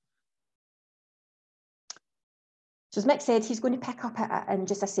 So as Mick said, he's going to pick up in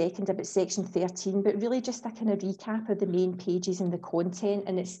just a second about section 13, but really just a kind of recap of the main pages and the content,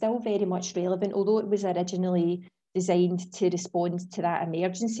 and it's still very much relevant, although it was originally designed to respond to that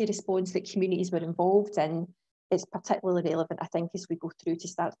emergency response that communities were involved in. It's particularly relevant, I think, as we go through to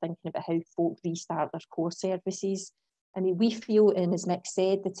start thinking about how folk restart their core services. I mean, we feel, and as Mick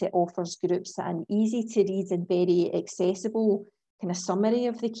said, that it offers groups an easy to read and very accessible kind of summary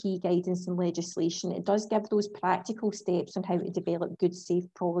of the key guidance and legislation. It does give those practical steps on how to develop good, safe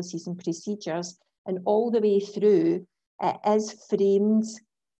policies and procedures, and all the way through it is framed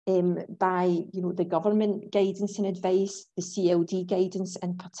by, you know, the government guidance and advice, the CLD guidance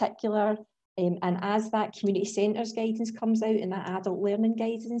in particular, And as that community centres guidance comes out and that adult learning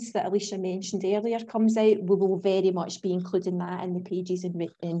guidance that Alicia mentioned earlier comes out, we will very much be including that in the pages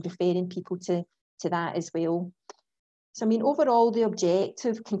and referring people to that as well. So, I mean, overall, the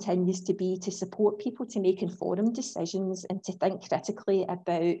objective continues to be to support people to make informed decisions and to think critically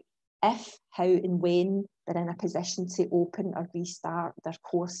about if, how and when they're in a position to open or restart their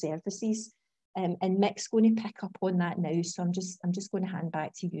core services. And Mick's going to pick up on that now. So I'm just going to hand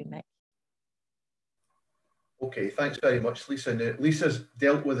back to you, Mick. Okay, thanks very much, Lisa. Now, Lisa's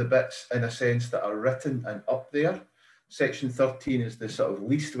dealt with the bits in a sense that are written and up there. Section 13 is the sort of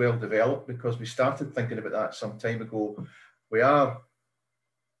least well developed because we started thinking about that some time ago. We are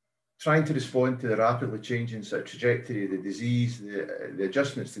trying to respond to the rapidly changing sort of trajectory of the disease, the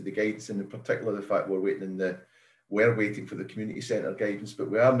adjustments to the guidance, and in particular the fact we're waiting for the community centre guidance, but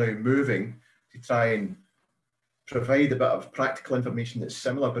we are now moving to try and provide a bit of practical information that's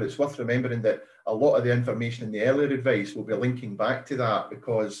similar, but it's worth remembering that a lot of the information in the earlier advice will be linking back to that,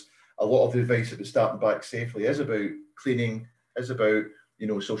 because a lot of the advice that was starting back safely is about cleaning, is about, you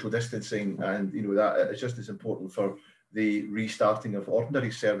know, social distancing, and, you know, that is just as important for the restarting of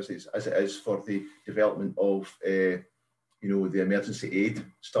ordinary services as it is for the development of, you know, the emergency aid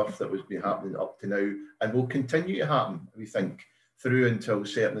stuff that was been happening up to now and will continue to happen, we think, through until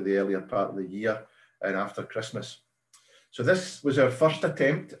certainly the earlier part of the year and after Christmas. So this was our first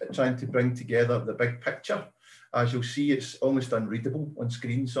attempt at trying to bring together the big picture. As you'll see, it's almost unreadable on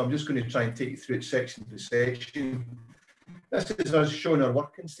screen, so I'm just going to try and take you through it section to section. This is us showing our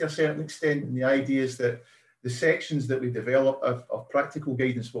workings to a certain extent, and the idea is that the sections that we develop of practical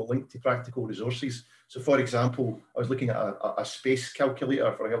guidance will link to practical resources. So, for example, I was looking at a space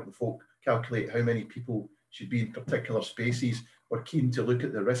calculator for helping folk calculate how many people should be in particular spaces. We're keen to look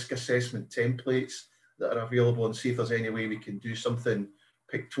at the risk assessment templates that are available and see if there's any way we can do something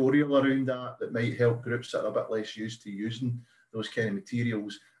pictorial around that that might help groups that are a bit less used to using those kind of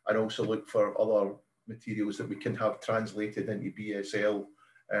materials, and also look for other materials that we can have translated into BSL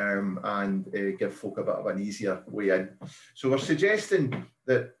and give folk a bit of an easier way in. So we're suggesting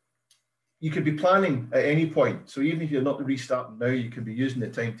that you could be planning at any point. So even if you're not restarting now, you can be using the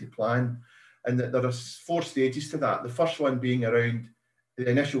time to plan, and that there are 4 stages to that. The first one being around the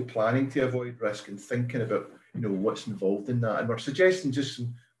initial planning to avoid risk and thinking about, you know, what's involved in that. And we're suggesting just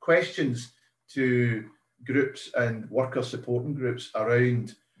some questions to groups and worker supporting groups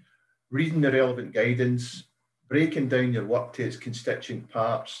around reading the relevant guidance, breaking down your work to its constituent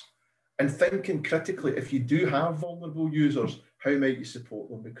parts, and thinking critically, if you do have vulnerable users, how might you support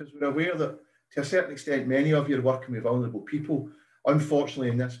them? Because we're aware that to a certain extent, many of you are working with vulnerable people. Unfortunately,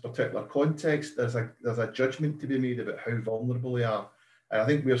 in this particular context, there's a judgment to be made about how vulnerable they are. And I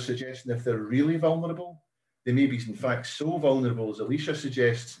think we're suggesting if they're really vulnerable, they may be in fact so vulnerable, as Alicia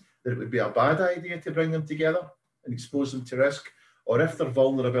suggests, that it would be a bad idea to bring them together and expose them to risk. Or if their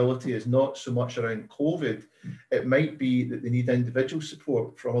vulnerability is not so much around COVID, it might be that they need individual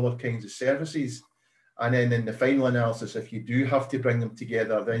support from other kinds of services. And then in the final analysis, if you do have to bring them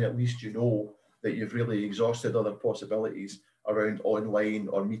together, then at least you know that you've really exhausted other possibilities around online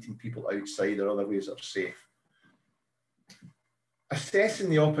or meeting people outside or other ways that are safe. Assessing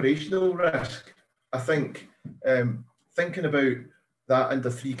the operational risk, I think, thinking about that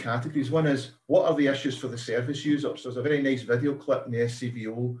under 3 categories. One is, what are the issues for the service users? There's a very nice video clip on the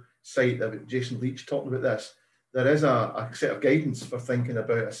SCVO site that Jason Leach talking about this. There is a set of guidance for thinking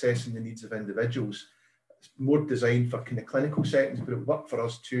about assessing the needs of individuals. It's more designed for kind of clinical settings, but it worked for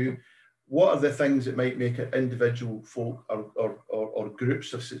us too. What are the things that might make an individual folk or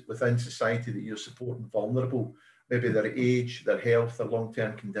groups within society that you're supporting vulnerable? Maybe their age, their health, their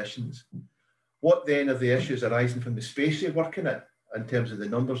long-term conditions. What then are the issues arising from the space you're working in terms of the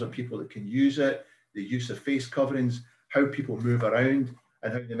numbers of people that can use it, the use of face coverings, how people move around,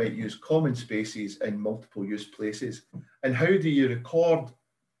 and how they might use common spaces in multiple use places? And how do you record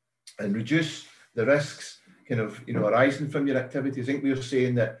and reduce the risks kind of, you know, arising from your activities? I think we were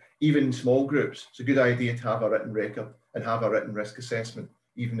saying that even in small groups, it's a good idea to have a written record and have a written risk assessment,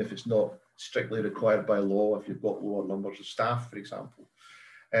 even if it's not strictly required by law if you've got lower numbers of staff, for example.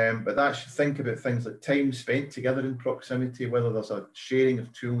 But that should think about things like time spent together in proximity, whether there's a sharing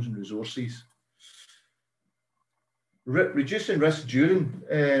of tools and resources. Reducing risk during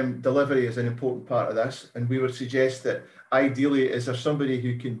delivery is an important part of this, and we would suggest that ideally, is there somebody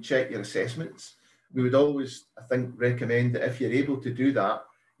who can check your assessments? We would always, I think, recommend that if you're able to do that,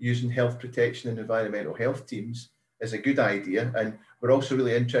 using health protection and environmental health teams is a good idea. And we're also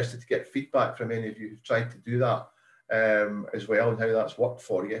really interested to get feedback from any of you who've tried to do that as well, and how that's worked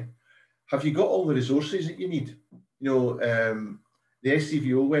for you. Have you got all the resources that you need? You know, The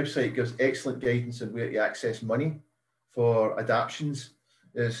SCVO website gives excellent guidance on where to access money for adaptions.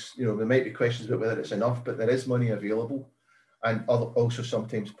 There's, you know, there might be questions about whether it's enough, but there is money available. And also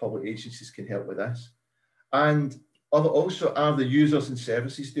sometimes public agencies can help with this. And also are the users and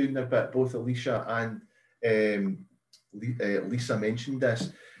services doing their bit? Both Alicia and Lisa mentioned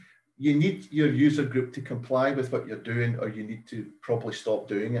this. You need your user group to comply with what you're doing, or you need to probably stop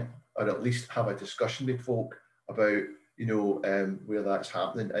doing it, or at least have a discussion with folk about, you know, where that's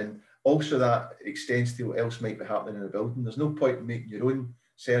happening. And also that extends to what else might be happening in a building. There's no point in making your own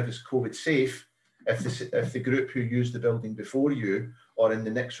service COVID safe if the group who used the building before you or in the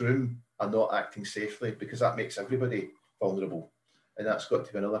next room are not acting safely, because that makes everybody vulnerable. And that's got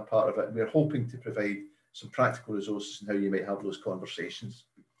to be another part of it. And we're hoping to provide some practical resources on how you might have those conversations.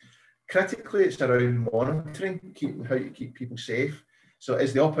 Critically, it's around monitoring, how you keep people safe. So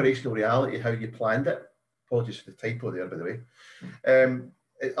is the operational reality how you planned it? Apologies for the typo there, by the way.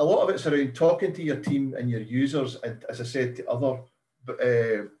 A lot of it's around talking to your team and your users, and as I said, to other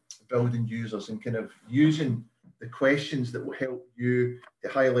building users, and kind of using the questions that will help you to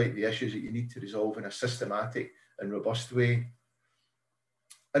highlight the issues that you need to resolve in a systematic and robust way.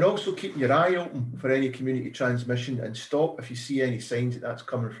 And also keeping your eye open for any community transmission, and stop if you see any signs that that's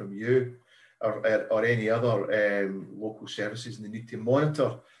coming from you or any other local services, and they need to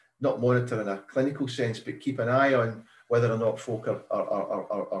monitor, not monitor in a clinical sense, but keep an eye on whether or not folk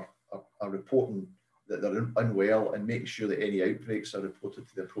are reporting that they're unwell, and making sure that any outbreaks are reported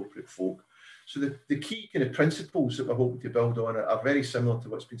to the appropriate folk. So the key kind of principles that we're hoping to build on are very similar to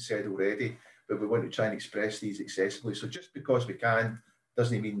what's been said already, but we want to try and express these accessibly. So just because we can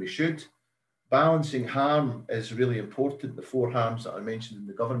doesn't mean we should. Balancing harm is really important. The 4 harms that I mentioned in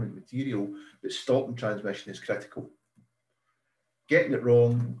the government material, but stopping transmission is critical. Getting it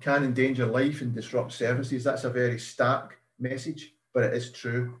wrong can endanger life and disrupt services. That's a very stark message, but it is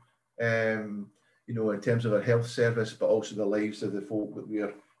true. You know, in terms of our health service, but also the lives of the folk that we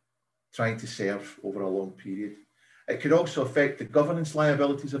are trying to serve over a long period. It could also affect the governance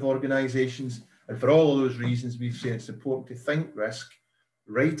liabilities of organisations, and for all of those reasons, we've said it's important to think risk,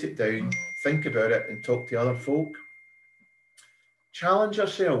 write it down, think about it, and talk to other folk. Challenge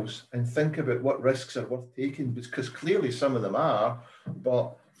ourselves and think about what risks are worth taking, because clearly some of them are,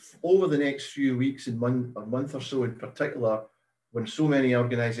 but over the next few weeks and month or so in particular, when so many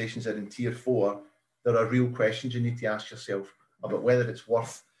organisations are in tier 4, there are real questions you need to ask yourself about whether it's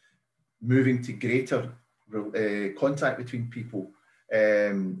worth moving to greater contact between people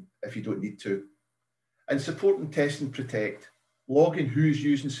if you don't need to. And support and test and protect. Logging who's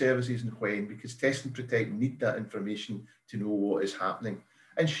using services and when, because test and protect need that information to know what is happening.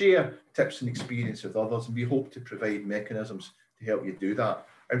 And share tips and experience with others, and we hope to provide mechanisms to help you do that.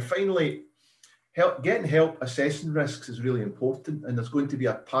 And finally, getting help assessing risks is really important, and there's going to be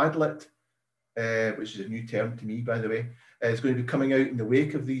a Padlet, which is a new term to me, by the way. It's going to be coming out in the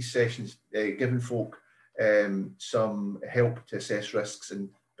wake of these sessions, giving folk some help to assess risks and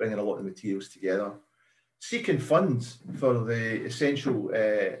bringing a lot of materials together. Seeking funds for the essential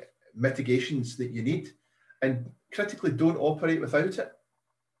mitigations that you need, and critically, don't operate without it.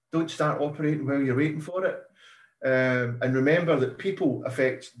 Don't start operating while you're waiting for it. And remember that people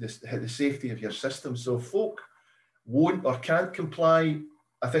affect the safety of your system. So if folk won't or can't comply,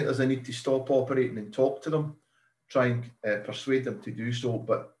 I think there's a need to stop operating and talk to them, try and persuade them to do so,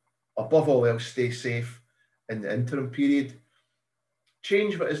 but above all else, stay safe in the interim period.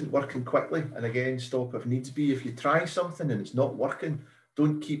 Change what isn't working quickly, and again, stop if needs be. If you try something and it's not working,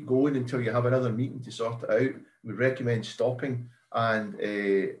 don't keep going until you have another meeting to sort it out. We recommend stopping and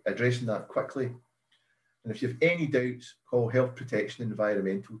addressing that quickly. And if you have any doubts, call health protection and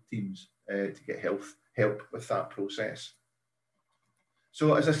environmental teams to get help with that process.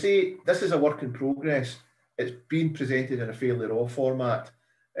 So as I say, this is a work in progress. It's being presented in a fairly raw format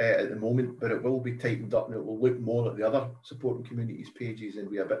at the moment, but it will be tightened up and it will look more like the other supporting communities pages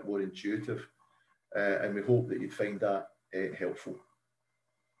and be a bit more intuitive. And we hope that you'd find that helpful.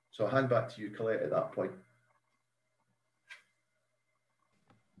 So I'll hand back to you, Colette, at that point.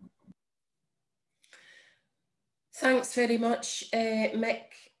 Thanks very much, Mick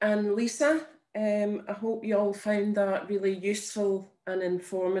and Lisa. I hope you all found that really useful and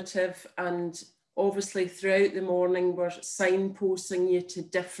informative, and obviously throughout the morning we're signposting you to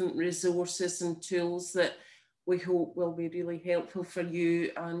different resources and tools that we hope will be really helpful for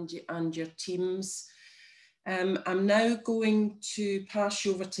you and your teams. I'm now going to pass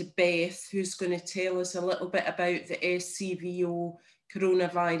you over to Beth, who's going to tell us a little bit about the SCVO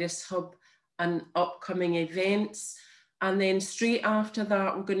Coronavirus Hub and upcoming events. And then straight after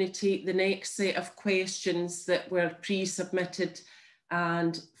that, we're going to take the next set of questions that were pre-submitted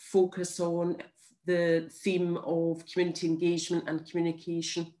and focus on the theme of community engagement and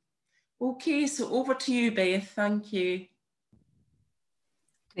communication. Okay, so over to you, Beth. Thank you.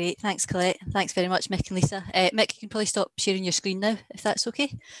 Great, thanks Colette. Thanks very much, Mick and Lisa. Mick, you can probably stop sharing your screen now, if that's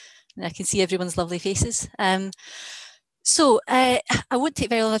okay. And I can see everyone's lovely faces. I won't take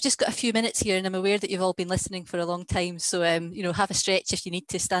very long. I've just got a few minutes here, and I'm aware that you've all been listening for a long time. So, you know, have a stretch if you need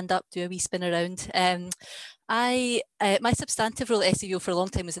to stand up, do a wee spin around. My substantive role at SEVO for a long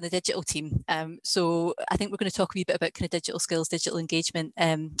time was in the digital team. So I think we're going to talk a wee bit about kind of digital skills, digital engagement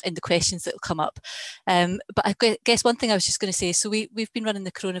in the questions that will come up. But I guess one thing I was just going to say, so we've been running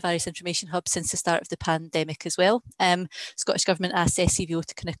the Coronavirus Information Hub since the start of the pandemic as well. Scottish Government asked SEVO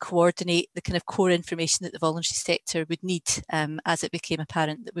to kind of coordinate the kind of core information that the voluntary sector would need as it became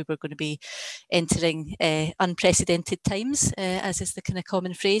apparent that we were going to be entering unprecedented times, as is the kind of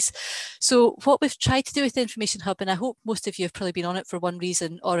common phrase. So what we've tried to do with the Information Hub, and I hope most of you have probably been on it for one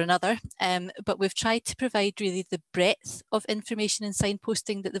reason or another, but we've tried to provide really the breadth of information and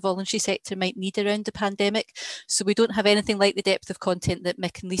signposting that the voluntary sector might need around the pandemic. So we don't have anything like the depth of content that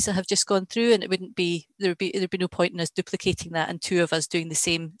Mick and Lisa have just gone through, and it wouldn't be there'd be no point in us duplicating that and two of us doing the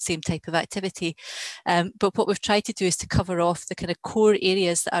same type of activity. But what we've tried to do is to cover off the kind of core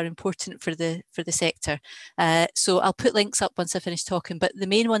areas that are important for the sector. So I'll put links up once I finish talking, but the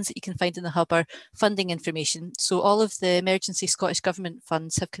main ones that you can find in the hub are funding information. So all of the emergency Scottish Government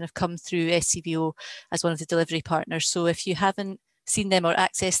funds have kind of come through SCVO as one of the delivery partners. So if you haven't seen them or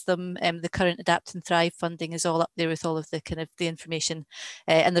accessed them, the current Adapt and Thrive funding is all up there with all of the kind of the information.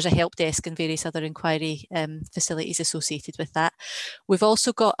 And there's a help desk and various other inquiry facilities associated with that. We've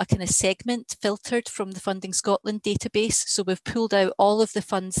also got a kind of segment filtered from the Funding Scotland database. So we've pulled out all of the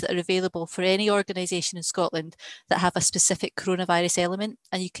funds that are available for any organisation in Scotland that have a specific coronavirus element,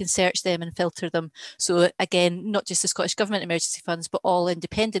 and you can search them and filter them. So again, not just the Scottish Government emergency funds, but all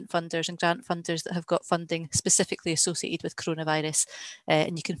independent funders and grant funders that have got funding specifically associated with coronavirus.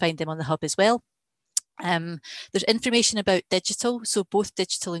 And you can find them on the hub as well. There's information about digital, so both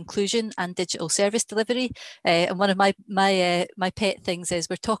digital inclusion and digital service delivery. And one of my pet things is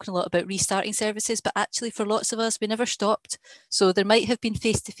we're talking a lot about restarting services, but actually for lots of us, we never stopped. So there might have been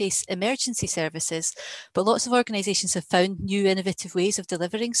face-to-face emergency services, but lots of organisations have found new innovative ways of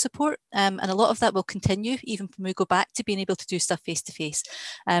delivering support. And a lot of that will continue even when we go back to being able to do stuff face-to-face.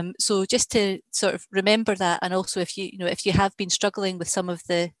 So just to sort of remember that, and also if you have been struggling with some of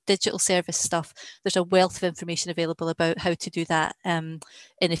the digital service stuff, there's a wealth of information available about how to do that in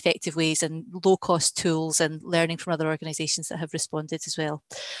effective ways and low-cost tools, and learning from other organisations that have responded as well.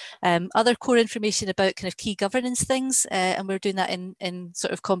 Other core information about kind of key governance things, and we're doing that in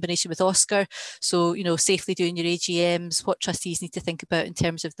sort of combination with Oscar. So, you know, safely doing your AGMs, what trustees need to think about in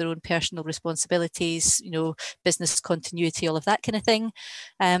terms of their own personal responsibilities, you know, business continuity, all of that kind of thing.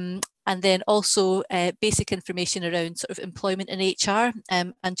 And then also basic information around sort of employment and HR.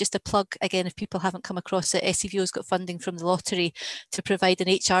 And just a plug, again, if people haven't come across it, SCVO's got funding from the lottery to provide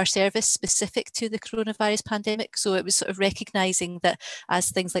an HR service specific to the coronavirus pandemic. So it was sort of recognising that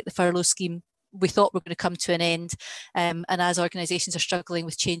as things like the furlough scheme we thought were going to come to an end, and as organisations are struggling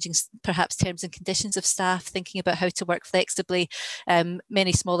with changing perhaps terms and conditions of staff, thinking about how to work flexibly,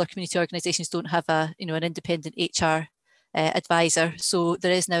 many smaller community organisations don't have an independent HR advisor. So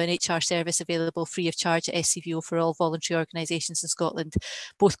there is now an HR service available free of charge at SCVO for all voluntary organisations in Scotland,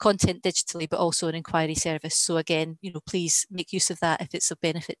 both content digitally, but also an inquiry service. So again, you know, please make use of that if it's of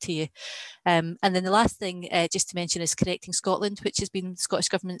benefit to you. And then the last thing just to mention is Connecting Scotland, which has been the Scottish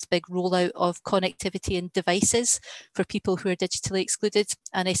Government's big rollout of connectivity and devices for people who are digitally excluded,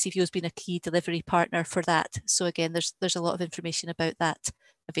 and SCVO has been a key delivery partner for that. So again, there's a lot of information about that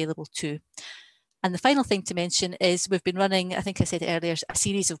available too. And the final thing to mention is we've been running, I think I said it earlier, a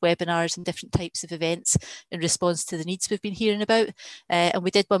series of webinars and different types of events in response to the needs we've been hearing about. And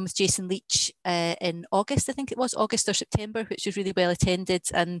we did one with Jason Leach in August, I think it was, August or September, which was really well attended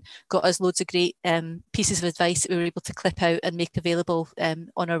and got us loads of great pieces of advice that we were able to clip out and make available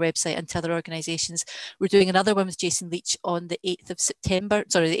on our website and to other organisations. We're doing another one with Jason Leach on the 8th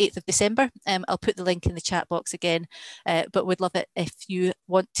of December. I'll put the link in the chat box again, but would love it if you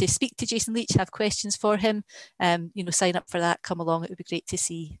want to speak to Jason Leach, have questions for him, sign up for that, come along. It would be great to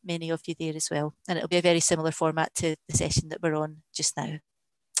see many of you there as well. And it'll be a very similar format to the session that we're on just now.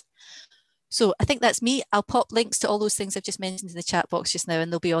 So I think that's me. I'll pop links to all those things I've just mentioned in the chat box just now,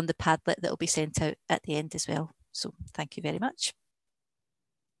 and they'll be on the Padlet that will be sent out at the end as well. So thank you very much.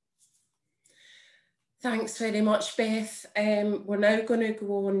 Thanks very much, Beth. We're now going to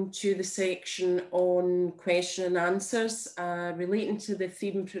go on to the section on question and answers relating to the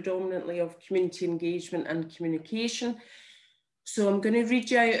theme predominantly of community engagement and communication. So I'm going to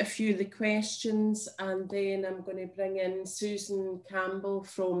read you out a few of the questions, and then I'm going to bring in Susan Campbell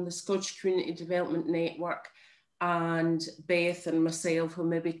from the Scottish Community Development Network, and Beth and myself will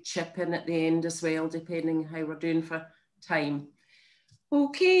maybe chip in at the end as well, depending how we're doing for time.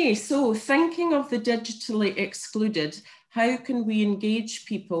 Okay, so thinking of the digitally excluded, how can we engage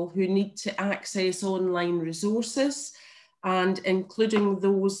people who need to access online resources, and including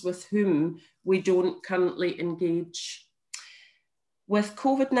those with whom we don't currently engage? With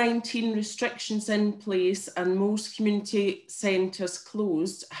COVID-19 restrictions in place and most community centres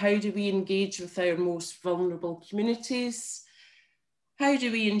closed, how do we engage with our most vulnerable communities? How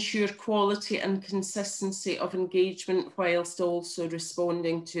do we ensure quality and consistency of engagement whilst also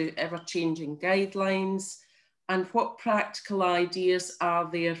responding to ever-changing guidelines? And what practical ideas are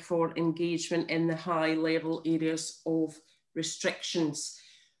there for engagement in the high-level areas of restrictions?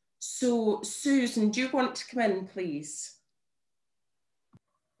 So, Susan, do you want to come in, please?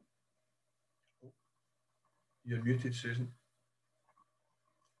 You're muted, Susan.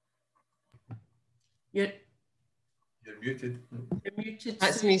 You're muted. You're muted.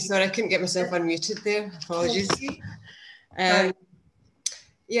 That's Susan. me. Sorry, I couldn't get myself unmuted there. Apologies.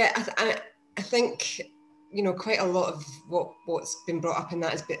 Yeah, I think, you know, quite a lot of what's been brought up in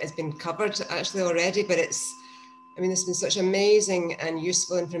that has been covered actually already. But I mean, there's been such amazing and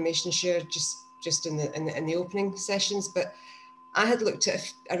useful information shared just in the opening sessions. But I had looked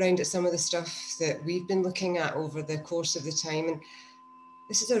around at some of the stuff that we've been looking at over the course of the time, and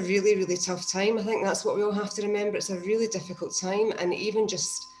this is a really, really tough time. I think that's what we all have to remember. It's a really difficult time, and even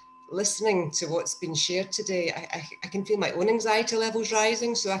just listening to what's been shared today, I can feel my own anxiety levels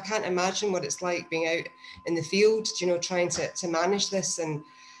rising. So I can't imagine what it's like being out in the field, you know, trying to manage this and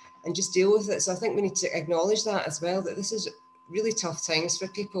just deal with it. So I think we need to acknowledge that as well, that this is really tough times for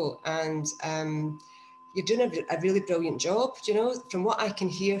people, and you're doing a really brilliant job. You know, from what I can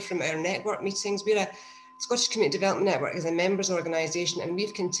hear from our network meetings, we're a Scottish Community Development Network is a members organisation, and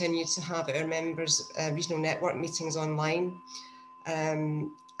we've continued to have our members' regional network meetings online.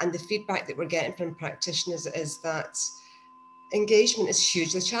 And the feedback that we're getting from practitioners is that engagement is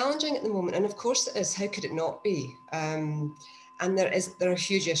hugely challenging at the moment, and of course it is. How could it not be? And there are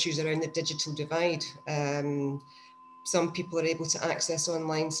huge issues around the digital divide. Some people are able to access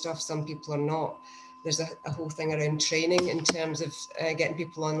online stuff, some people are not. There's a whole thing around training in terms of getting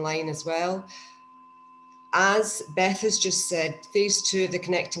people online as well. As Beth has just said, phase 2 of the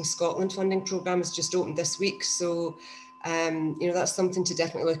Connecting Scotland funding programme has just opened this week. So, you know, that's something to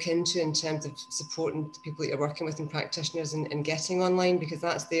definitely look into in terms of supporting the people that you're working with and practitioners in getting online, because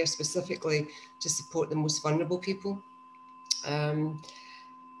that's there specifically to support the most vulnerable people.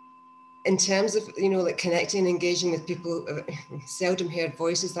 In terms of, you know, like connecting and engaging with people, seldom heard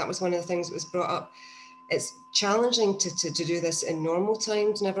voices, that was one of the things that was brought up. It's challenging to do this in normal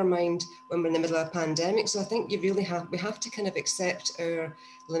times, never mind when we're in the middle of a pandemic. So I think we have to kind of accept our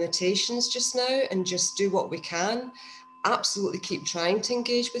limitations just now and just do what we can. Absolutely keep trying to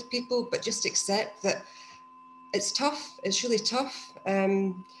engage with people, but just accept that it's tough, it's really tough.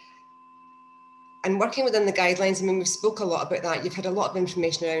 And working within the guidelines, I mean, we've spoke a lot about that. You've had a lot of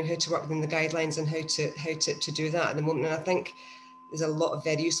information around how to work within the guidelines and how to do that at the moment. And I think there's a lot of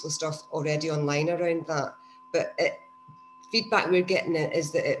very useful stuff already online around that. But feedback we're getting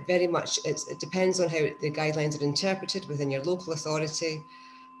is that it very much, it depends on how the guidelines are interpreted within your local authority,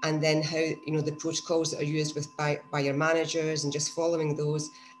 and then how, you know, the protocols that are used by your managers, and just following those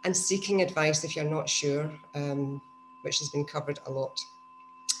and seeking advice if you're not sure, which has been covered a lot.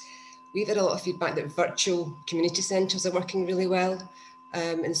 We've had a lot of feedback that virtual community centres are working really well.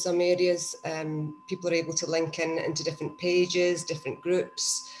 In some areas, people are able to link into different pages, different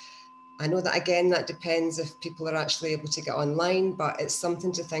groups. I know that, again, that depends if people are actually able to get online, but it's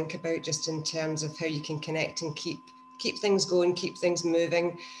something to think about just in terms of how you can connect and keep things going, keep things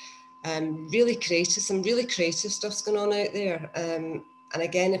moving. Really creative, some really creative stuff's going on out there. And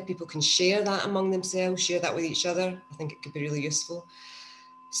again, if people can share that among themselves, share that with each other, I think it could be really useful.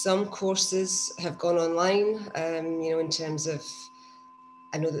 Some courses have gone online, you know, in terms of,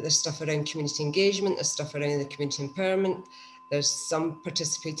 I know that there's stuff around community engagement, there's stuff around the community empowerment, there's some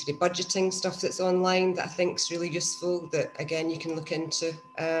participatory budgeting stuff that's online that I think is really useful, that again, you can look into.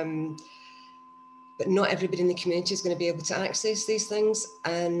 But not everybody in the community is going to be able to access these things,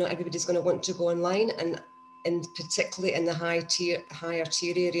 and not everybody's going to want to go online, and particularly in the higher tier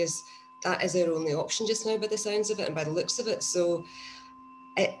areas, that is our only option just now by the sounds of it and by the looks of it. So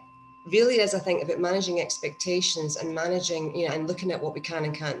it really is, I think, about managing expectations and managing, you know, and looking at what we can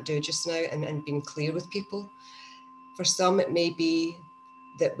and can't do just now, and being clear with people. For some, it may be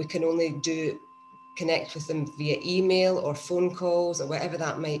that we can only do connect with them via email or phone calls or whatever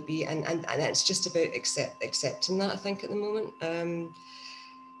that might be. And it's just about accepting that, I think, at the moment.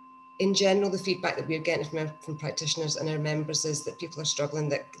 In general, the feedback that we're getting from practitioners and our members is that people are struggling,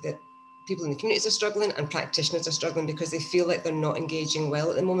 that people in the communities are struggling and practitioners are struggling because they feel like they're not engaging well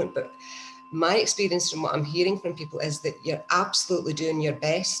at the moment. But my experience from what I'm hearing from people is that you're absolutely doing your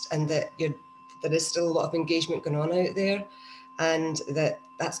best, and that there is still a lot of engagement going on out there, and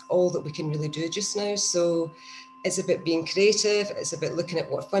that's all that we can really do just now. So it's about being creative, it's about looking at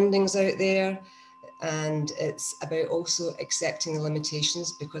what funding's out there, and it's about also accepting the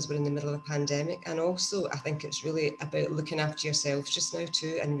limitations because we're in the middle of a pandemic. And also, I think it's really about looking after yourselves just now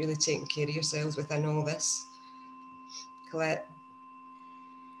too, and really taking care of yourselves within all this. Colette?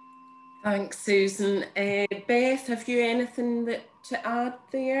 Thanks, Susan. Beth, have you anything to add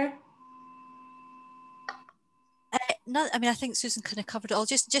there? No, I mean, I think Susan kind of covered it all.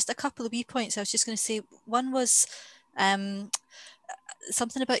 Just a couple of wee points I was just going to say. One was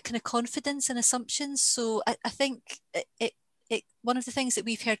something about kind of confidence and assumptions. So I think one of the things that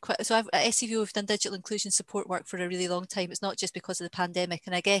we've heard quite, so at SCVO we've done digital inclusion support work for a really long time. It's not just because of the pandemic,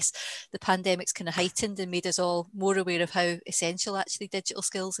 and I guess the pandemic's kind of heightened and made us all more aware of how essential actually digital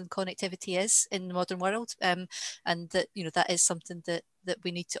skills and connectivity is in the modern world, and that, you know, that is something that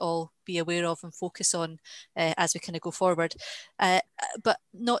we need to all be aware of and focus on as we kind of go forward, but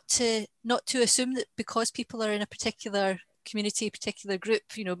not to assume that because people are in a particular community, particular group,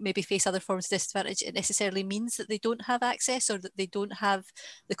 you know, maybe face other forms of disadvantage, it necessarily means that they don't have access or that they don't have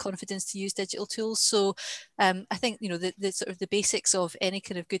the confidence to use digital tools. So I think, you know, the sort of the basics of any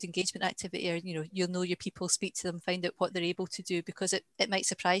kind of good engagement activity are, you know, you'll know your people, speak to them, find out what they're able to do, because it might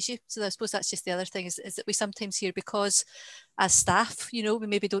surprise you. So I suppose that's just the other thing, is that we sometimes hear, because as staff, you know, we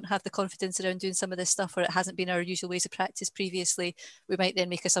maybe don't have the confidence around doing some of this stuff, or it hasn't been our usual ways of practice previously, we might then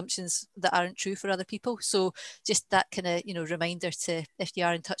make assumptions that aren't true for other people. So just that kind of, you know, reminder to, if you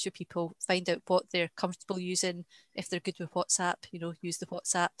are in touch with people, find out what they're comfortable using. If they're good with WhatsApp, you know, use the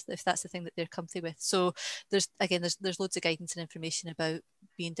WhatsApp if that's the thing that they're comfy with. So there's loads of guidance and information about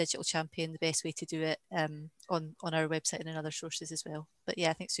being digital champion, the best way to do it, on our website and in other sources as well. But yeah,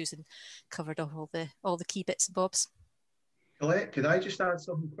 I think Susan covered all the key bits and bobs. Colette, could I just add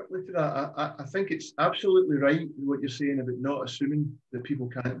something quickly to that? I think it's absolutely right what you're saying about not assuming that people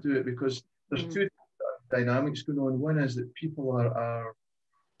can't do it, because there's two dynamics going on. One is that people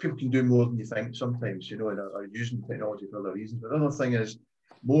can do more than you think sometimes, you know, and are using technology for other reasons. But the other thing is,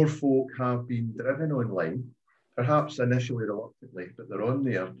 more folk have been driven online, perhaps initially reluctantly, but they're on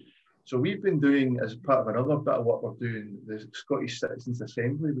there. So we've been doing, as part of another bit of what we're doing, the Scottish Citizens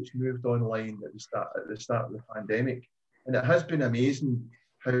Assembly, which moved online at the start of the pandemic. And it has been amazing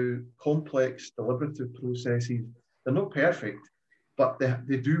how complex deliberative processes, they're not perfect, but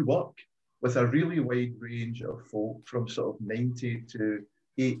they do work with a really wide range of folk, from sort of 90 to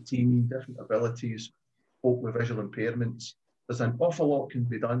 18 different abilities, folk with visual impairments. There's an awful lot can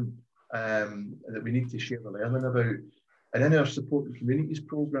be done that we need to share the learning about. And in our Support the Communities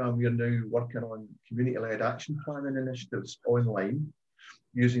programme, we are now working on community-led action planning initiatives online,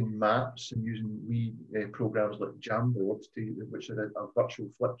 using maps and using programs like Jamboard, which are a virtual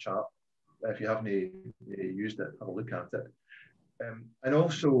flip chart. If you haven't used it, have a look at it. And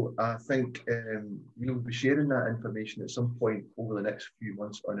also, I think we'll be sharing that information at some point over the next few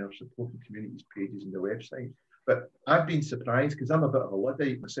months on our Support the Communities pages and the website. But I've been surprised, because I'm a bit of a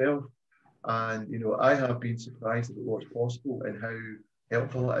Luddite myself, and you know, I have been surprised at what's possible and how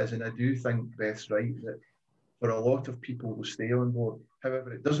helpful it is. And I do think Beth's right that for a lot of people will stay on board.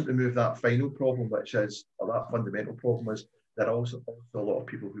 However, it doesn't remove that final problem, which is, or that fundamental problem is, there are also a lot of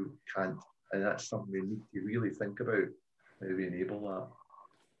people who can't, and that's something we need to really think about, how we enable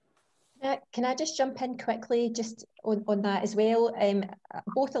that. Can I just jump in quickly just on that as well?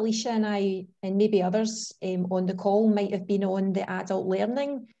 Both Alicia and I, and maybe others on the call, might have been on the adult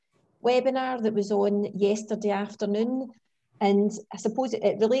learning webinar that was on yesterday afternoon. And I suppose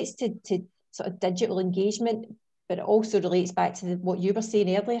it relates to sort of digital engagement, but it also relates back to what you were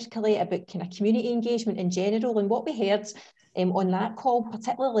saying earlier, Colette, about kind of community engagement in general. And what we heard on that call,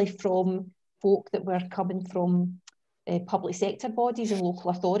 particularly from folk that were coming from public sector bodies and local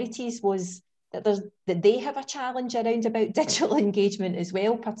authorities, was that they have a challenge around about digital engagement as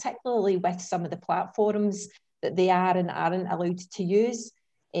well, particularly with some of the platforms that they are and aren't allowed to use.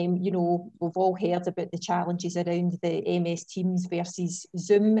 You know, we've all heard about the challenges around the MS Teams versus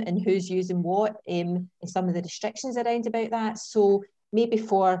Zoom and who's using what, and some of the restrictions around about that. So maybe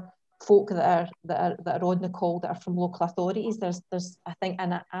for folk that are on the call that are from local authorities. There's I think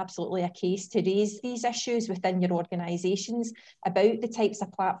absolutely a case to raise these issues within your organisations about the types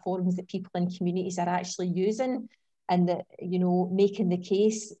of platforms that people in communities are actually using, and that, you know, making the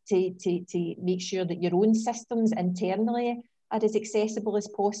case to make sure that your own systems internally are as accessible as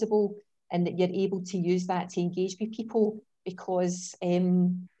possible, and that you're able to use that to engage with people, because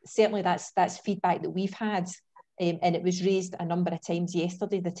certainly that's feedback that we've had. And it was raised a number of times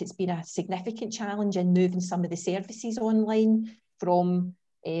yesterday that it's been a significant challenge in moving some of the services online from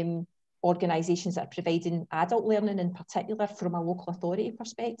organisations that are providing adult learning in particular from a local authority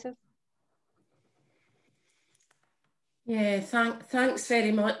perspective. Yeah, thanks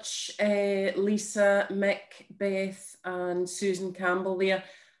very much, Lisa, Mick, Beth and Susan Campbell there.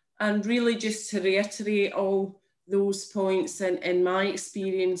 And really just to reiterate all those points, in my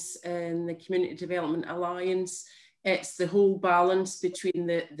experience in the Community Development Alliance, it's the whole balance between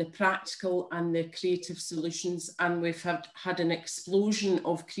the practical and the creative solutions, and we've had an explosion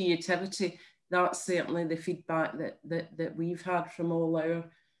of creativity. That's certainly the feedback that we've had from all our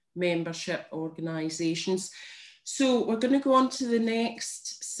membership organisations. So we're going to go on to the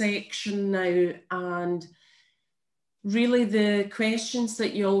next section now, and really the questions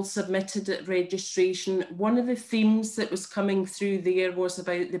that you all submitted at registration, one of the themes that was coming through there was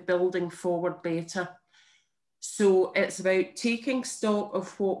about the building forward better. So it's about taking stock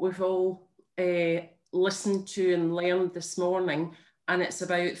of what we've all listened to and learned this morning, and it's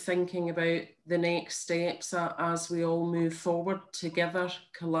about thinking about the next steps as we all move forward together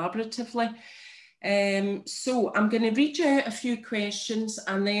collaboratively. So I'm going to read out a few questions,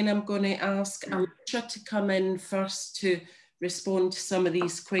 and then I'm going to ask Alicia to come in first to respond to some of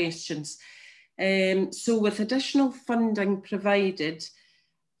these questions. So with additional funding provided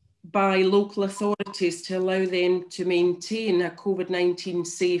by local authorities to allow them to maintain a COVID-19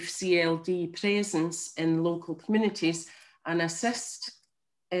 safe CLD presence in local communities and assist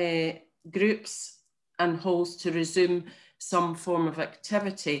groups and halls to resume some form of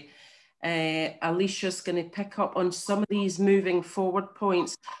activity. Alicia's going to pick up on some of these moving forward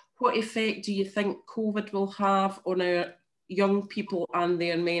points. What effect do you think COVID will have on our young people and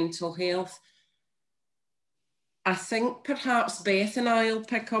their mental health? I think perhaps Beth and I will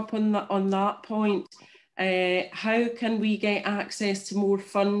pick up on that point. How can we get access to more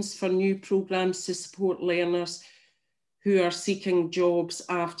funds for new programmes to support learners who are seeking jobs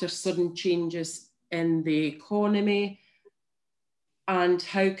after sudden changes in the economy? And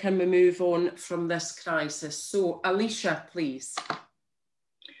how can we move on from this crisis? So, Alicia, please.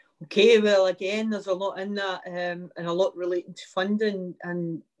 Okay, well, again, there's a lot in that, and a lot relating to funding,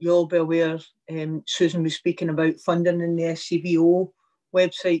 and you'll be aware, Susan was speaking about funding in the SCVO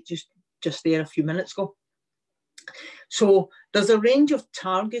website just there a few minutes ago. So there's a range of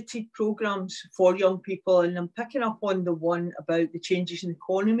targeted programmes for young people, and I'm picking up on the one about the changes in the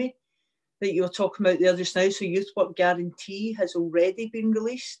economy that you were talking about there just now. So Youth Work Guarantee has already been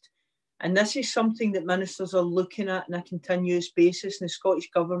released. And this is something that ministers are looking at on a continuous basis, and the Scottish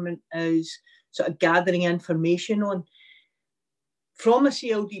Government is sort of gathering information on. From a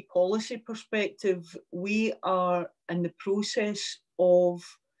CLD policy perspective, we are in the process of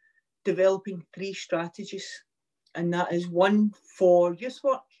developing 3 strategies. And that is one for youth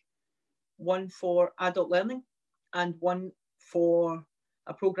work, one for adult learning, and one for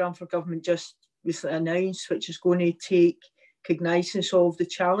a programme for government just recently announced, which is going to take cognizance of the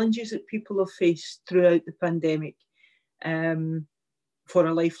challenges that people have faced throughout the pandemic, for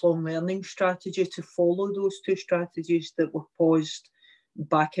a lifelong learning strategy to follow those 2 strategies that were paused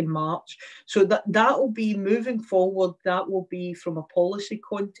back in March. So that will be moving forward. That will be from a policy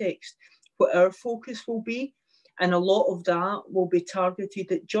context what our focus will be. And a lot of that will be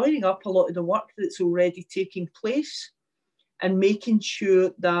targeted at joining up a lot of the work that's already taking place and making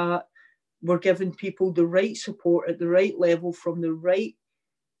sure that we're giving people the right support at the right level from the right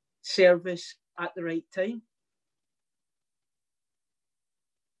service at the right time.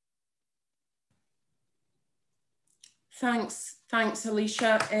 Thanks,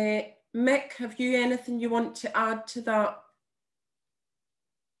 Alicia. Mick, have you anything you want to add to that?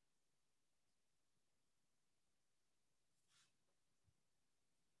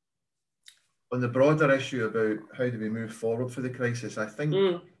 On the broader issue about how do we move forward for the crisis, I think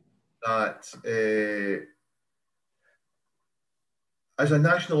that as a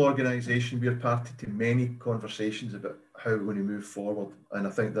national organisation, we're party to many conversations about how we're going to move forward. And I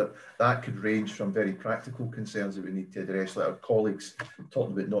think that could range from very practical concerns that we need to address, like our colleagues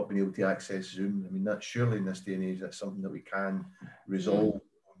talking about not being able to access Zoom. I mean, that's surely in this day and age, that's something that we can resolve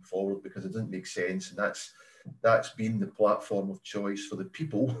going forward, because it doesn't make sense. And that's that's been the platform of choice for the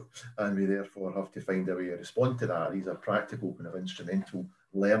people, and we therefore have to find a way to respond to that. These are practical kind of instrumental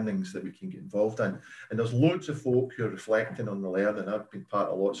learnings that we can get involved in. And there's loads of folk who are reflecting on the learning. I've been part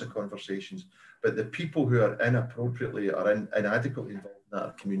of lots of conversations, but the people who are inappropriately or inadequately involved in that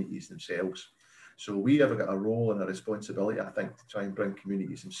are communities themselves. So we have got a role and a responsibility, I think, to try and bring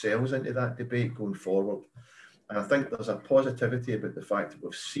communities themselves into that debate going forward. And I think there's a positivity about the fact that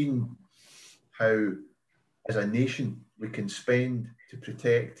we've seen how, as a nation, we can spend to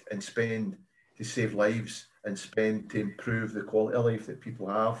protect and spend to save lives and spend to improve the quality of life that people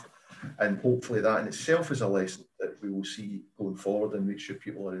have. And hopefully that in itself is a lesson that we will see going forward and make sure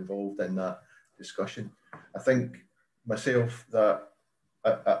people are involved in that discussion. I think myself that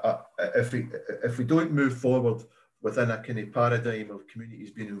if we don't move forward within a kind of paradigm of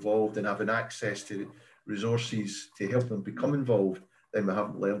communities being involved and having access to resources to help them become involved, then we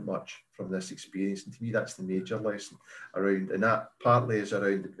haven't learned much from this experience. And to me, that's the major lesson around, and that partly is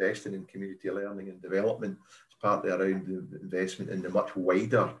around investing in community learning and development. It's partly around the investment in the much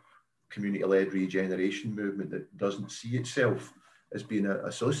wider community-led regeneration movement that doesn't see itself as being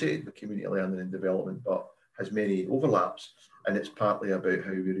associated with community learning and development, but has many overlaps. And it's partly about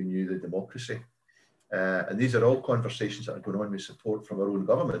how we renew the democracy. And these are all conversations that are going on with support from our own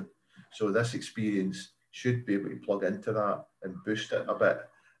government. So this experience should be able to plug into that and boost it a bit.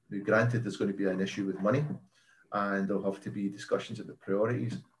 Now, granted, there's going to be an issue with money, and there'll have to be discussions about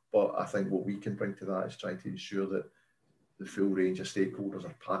priorities. But I think what we can bring to that is trying to ensure that the full range of stakeholders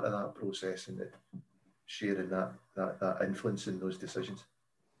are part of that process and that sharing that influence in those decisions.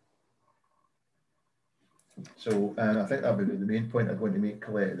 So I think that would be the main point I'm going to make,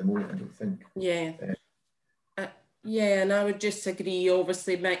 Colette, at the moment. I don't think. Yeah. Yeah, and I would just agree,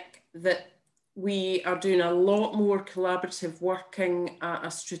 obviously, Mick, that we are doing a lot more collaborative working at a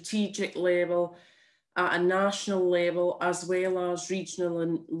strategic level, at a national level, as well as regional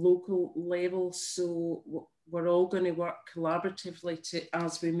and local level. So we're all going to work collaboratively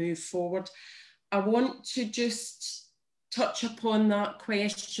as we move forward. I want to just touch upon that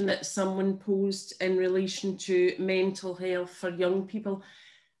question that someone posed in relation to mental health for young people.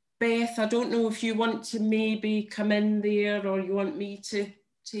 Beth, I don't know if you want to maybe come in there or you want me to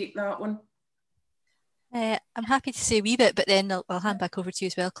take that one. I'm happy to say a wee bit, but then I'll hand back over to you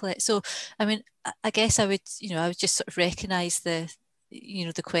as well, Colette. So, I mean, I guess I would just sort of recognise the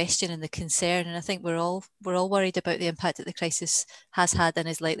question and the concern, and I think we're all worried about the impact that the crisis has had and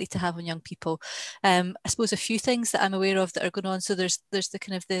is likely to have on young people. I suppose a few things that I'm aware of that are going on. So there's the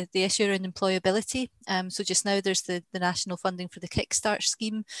kind of the issue around employability. So just now there's the national funding for the Kickstart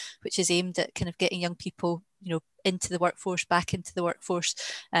scheme, which is aimed at kind of getting young people into the workforce, back into the workforce.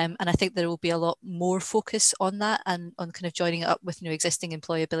 And I think there will be a lot more focus on that and on kind of joining it up with existing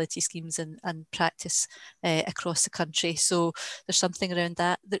employability schemes and practice across the country. So there's something around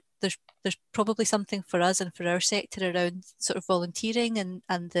that. There's probably something for us and for our sector around sort of volunteering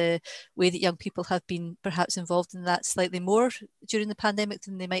and the way that young people have been perhaps involved in that slightly more during the pandemic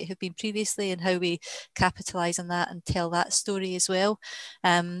than they might have been previously, and how we capitalise on that and tell that story as well.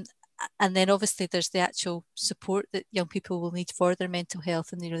 And then obviously there's the actual support that young people will need for their mental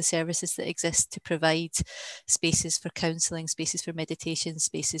health, and the services that exist to provide spaces for counselling, spaces for meditation,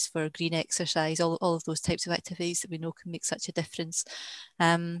 spaces for green exercise, all of those types of activities that we know can make such a difference.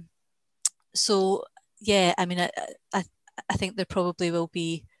 So yeah, I mean, I think there probably will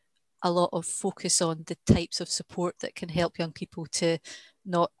be a lot of focus on the types of support that can help young people to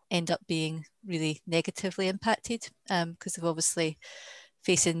not end up being really negatively impacted, because they've obviously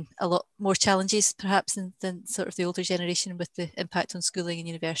facing a lot more challenges perhaps than sort of the older generation with the impact on schooling and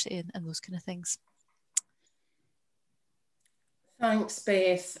university and those kind of things. Thanks,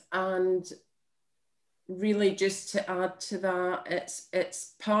 Beth. And really just to add to that,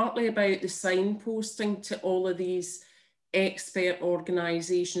 it's partly about the signposting to all of these expert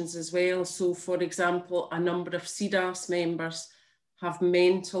organisations as well. So for example, a number of CDAS members have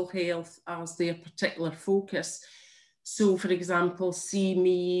mental health as their particular focus. So for example, See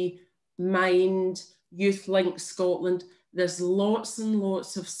Me, Mind, Youth Link Scotland, there's lots and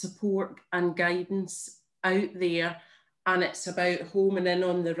lots of support and guidance out there, and it's about homing in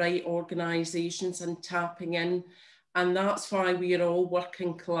on the right organisations and tapping in. And that's why we are all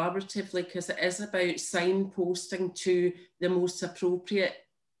working collaboratively, because it is about signposting to the most appropriate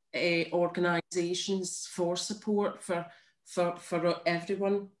organisations for support for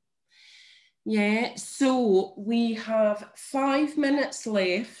everyone. Yeah, so we have 5 minutes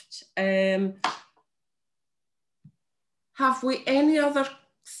left. Have we any other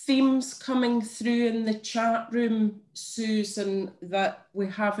themes coming through in the chat room, Susan, that we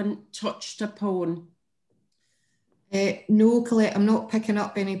haven't touched upon? No, Colette, I'm not picking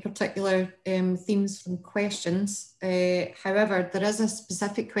up any particular themes from questions. However, there is a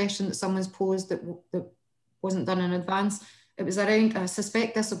specific question that someone's posed that wasn't done in advance. It was around, I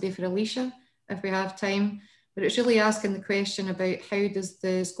suspect this will be for Alicia, if we have time, but it's really asking the question about how does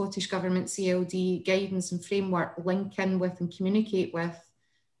the Scottish Government CLD guidance and framework link in with and communicate with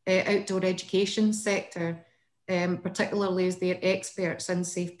outdoor education sector, particularly as they're experts in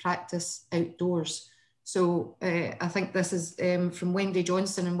safe practice outdoors. So I think this is from Wendy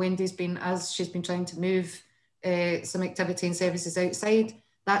Johnson, and Wendy's been, as she's been trying to move some activity and services outside,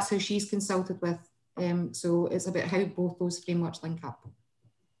 that's who she's consulted with. So it's about how both those frameworks link up.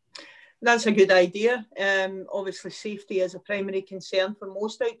 That's a good idea. Obviously, safety is a primary concern for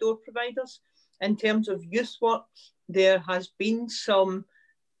most outdoor providers. In terms of youth work, there has been some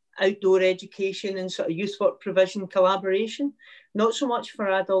outdoor education and sort of youth work provision collaboration, not so much for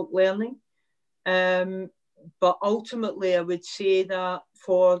adult learning. But ultimately, I would say that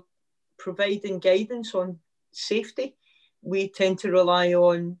for providing guidance on safety, we tend to rely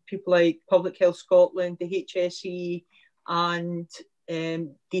on people like Public Health Scotland, the HSE, and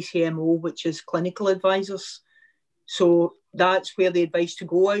DCMO, which is clinical advisors. So that's where the advice to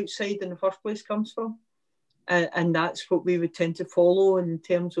go outside in the first place comes from. And that's what we would tend to follow in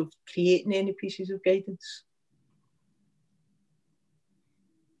terms of creating any pieces of guidance.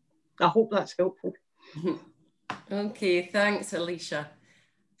 I hope that's helpful. Okay, thanks, Alicia.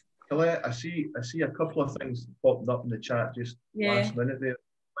 Colette, I see a couple of things popping up in the chat just last minute there.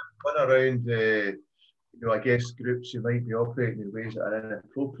 One around, I guess groups who might be operating in ways that are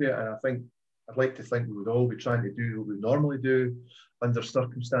inappropriate, and I'd like to think we would all be trying to do what we normally do under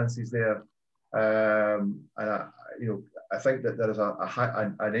circumstances there. And I think that there is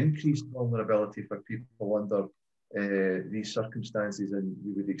an increased vulnerability for people under these circumstances, and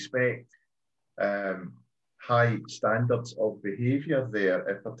we would expect high standards of behaviour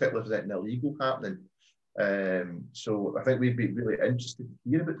there, particularly if there's anything illegal happening. So I think we'd be really interested to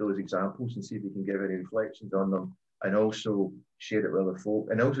hear about those examples and see if we can give any reflections on them, and also share it with other folk.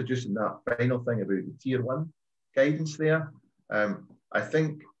 And also just in that final thing about the Tier 1 guidance there, I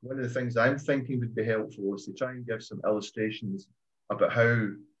think one of the things I'm thinking would be helpful is to try and give some illustrations about how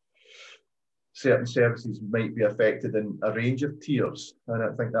certain services might be affected in a range of tiers. And I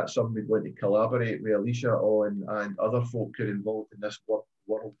think that's something we'd want to collaborate with Alicia on, and other folk who are involved in this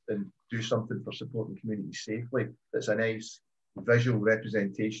world, and do something for supporting communities safely that's a nice visual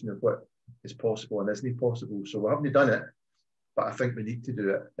representation of what is possible and isn't possible. So we haven't done it, but I think we need to do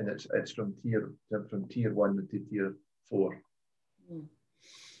it, and it's from tier 1 to tier 4.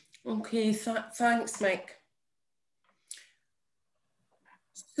 Okay, thanks, Mike.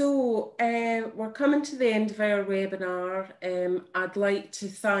 So we're coming to the end of our webinar. I'd like to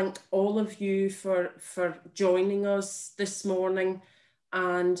thank all of you for joining us this morning,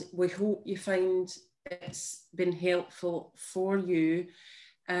 and we hope you find it's been helpful for you.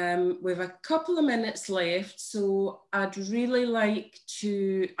 We have a couple of minutes left, so I'd really like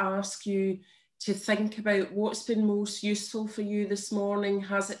to ask you to think about what's been most useful for you this morning.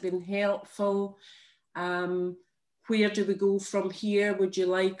 Has it been helpful? Where do we go from here? Would you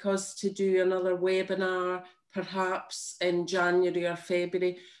like us to do another webinar, perhaps in January or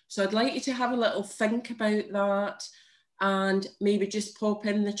February? So I'd like you to have a little think about that, and maybe just pop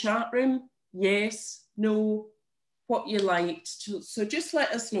in the chat room, yes, no, what you liked. So just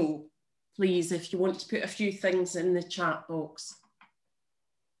let us know, please, if you want to put a few things in the chat box.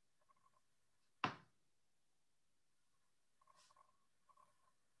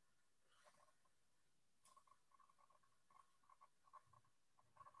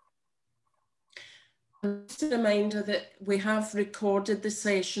 Just a reminder that we have recorded the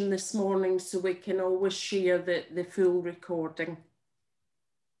session this morning, so we can always share the full recording.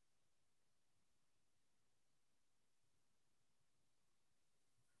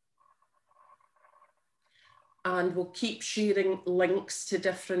 And we'll keep sharing links to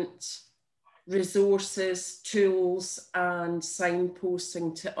different resources, tools, and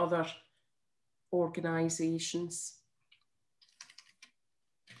signposting to other organisations.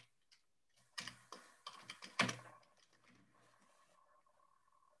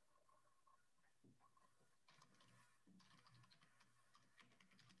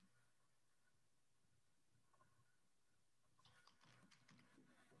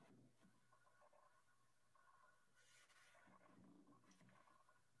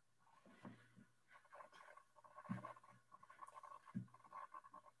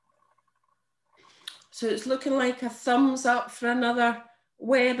 So it's looking like a thumbs up for another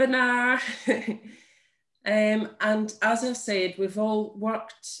webinar. And as I said, we've all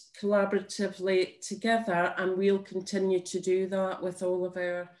worked collaboratively together, and we'll continue to do that with all of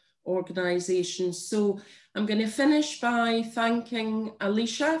our organisations. So I'm going to finish by thanking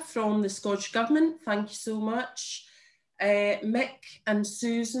Alicia from the Scottish Government. Thank you so much. Mick and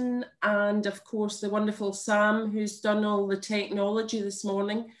Susan, and of course the wonderful Sam, who's done all the technology this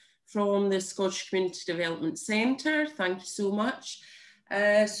morning from the Scottish Community Development Centre. Thank you so much.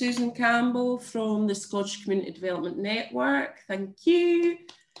 Susan Campbell from the Scottish Community Development Network. Thank you.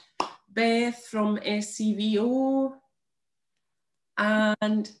 Beth from SCVO.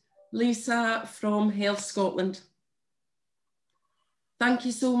 And Lisa from Health Scotland. Thank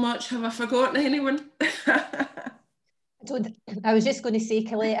you so much. Have I forgotten anyone? I was just going to say,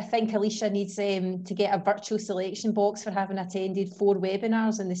 Colette, I think Alicia needs to get a virtual selection box for having attended 4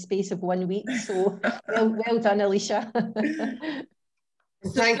 webinars in the space of 1 week. So well done, Alicia.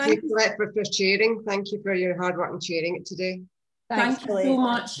 Thank you, Colette, for sharing. Thank you for your hard work in sharing it today. Thank you so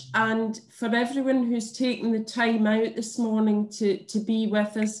much. And for everyone who's taken the time out this morning to be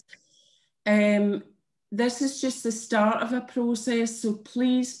with us, this is just the start of a process. So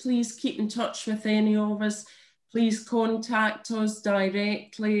please keep in touch with any of us. Please contact us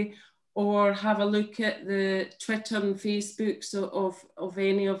directly, or have a look at the Twitter and Facebooks of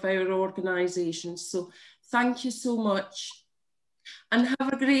any of our organisations. So thank you so much. And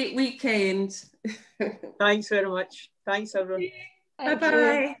have a great weekend. Thanks very much. Thanks, everyone.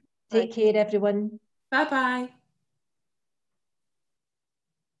 Bye-bye. Take care, everyone. Bye-bye.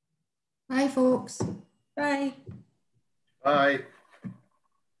 Bye, folks. Bye. Bye.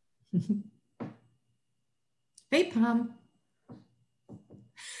 Bye, Pam.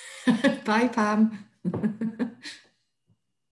 Bye, Pam.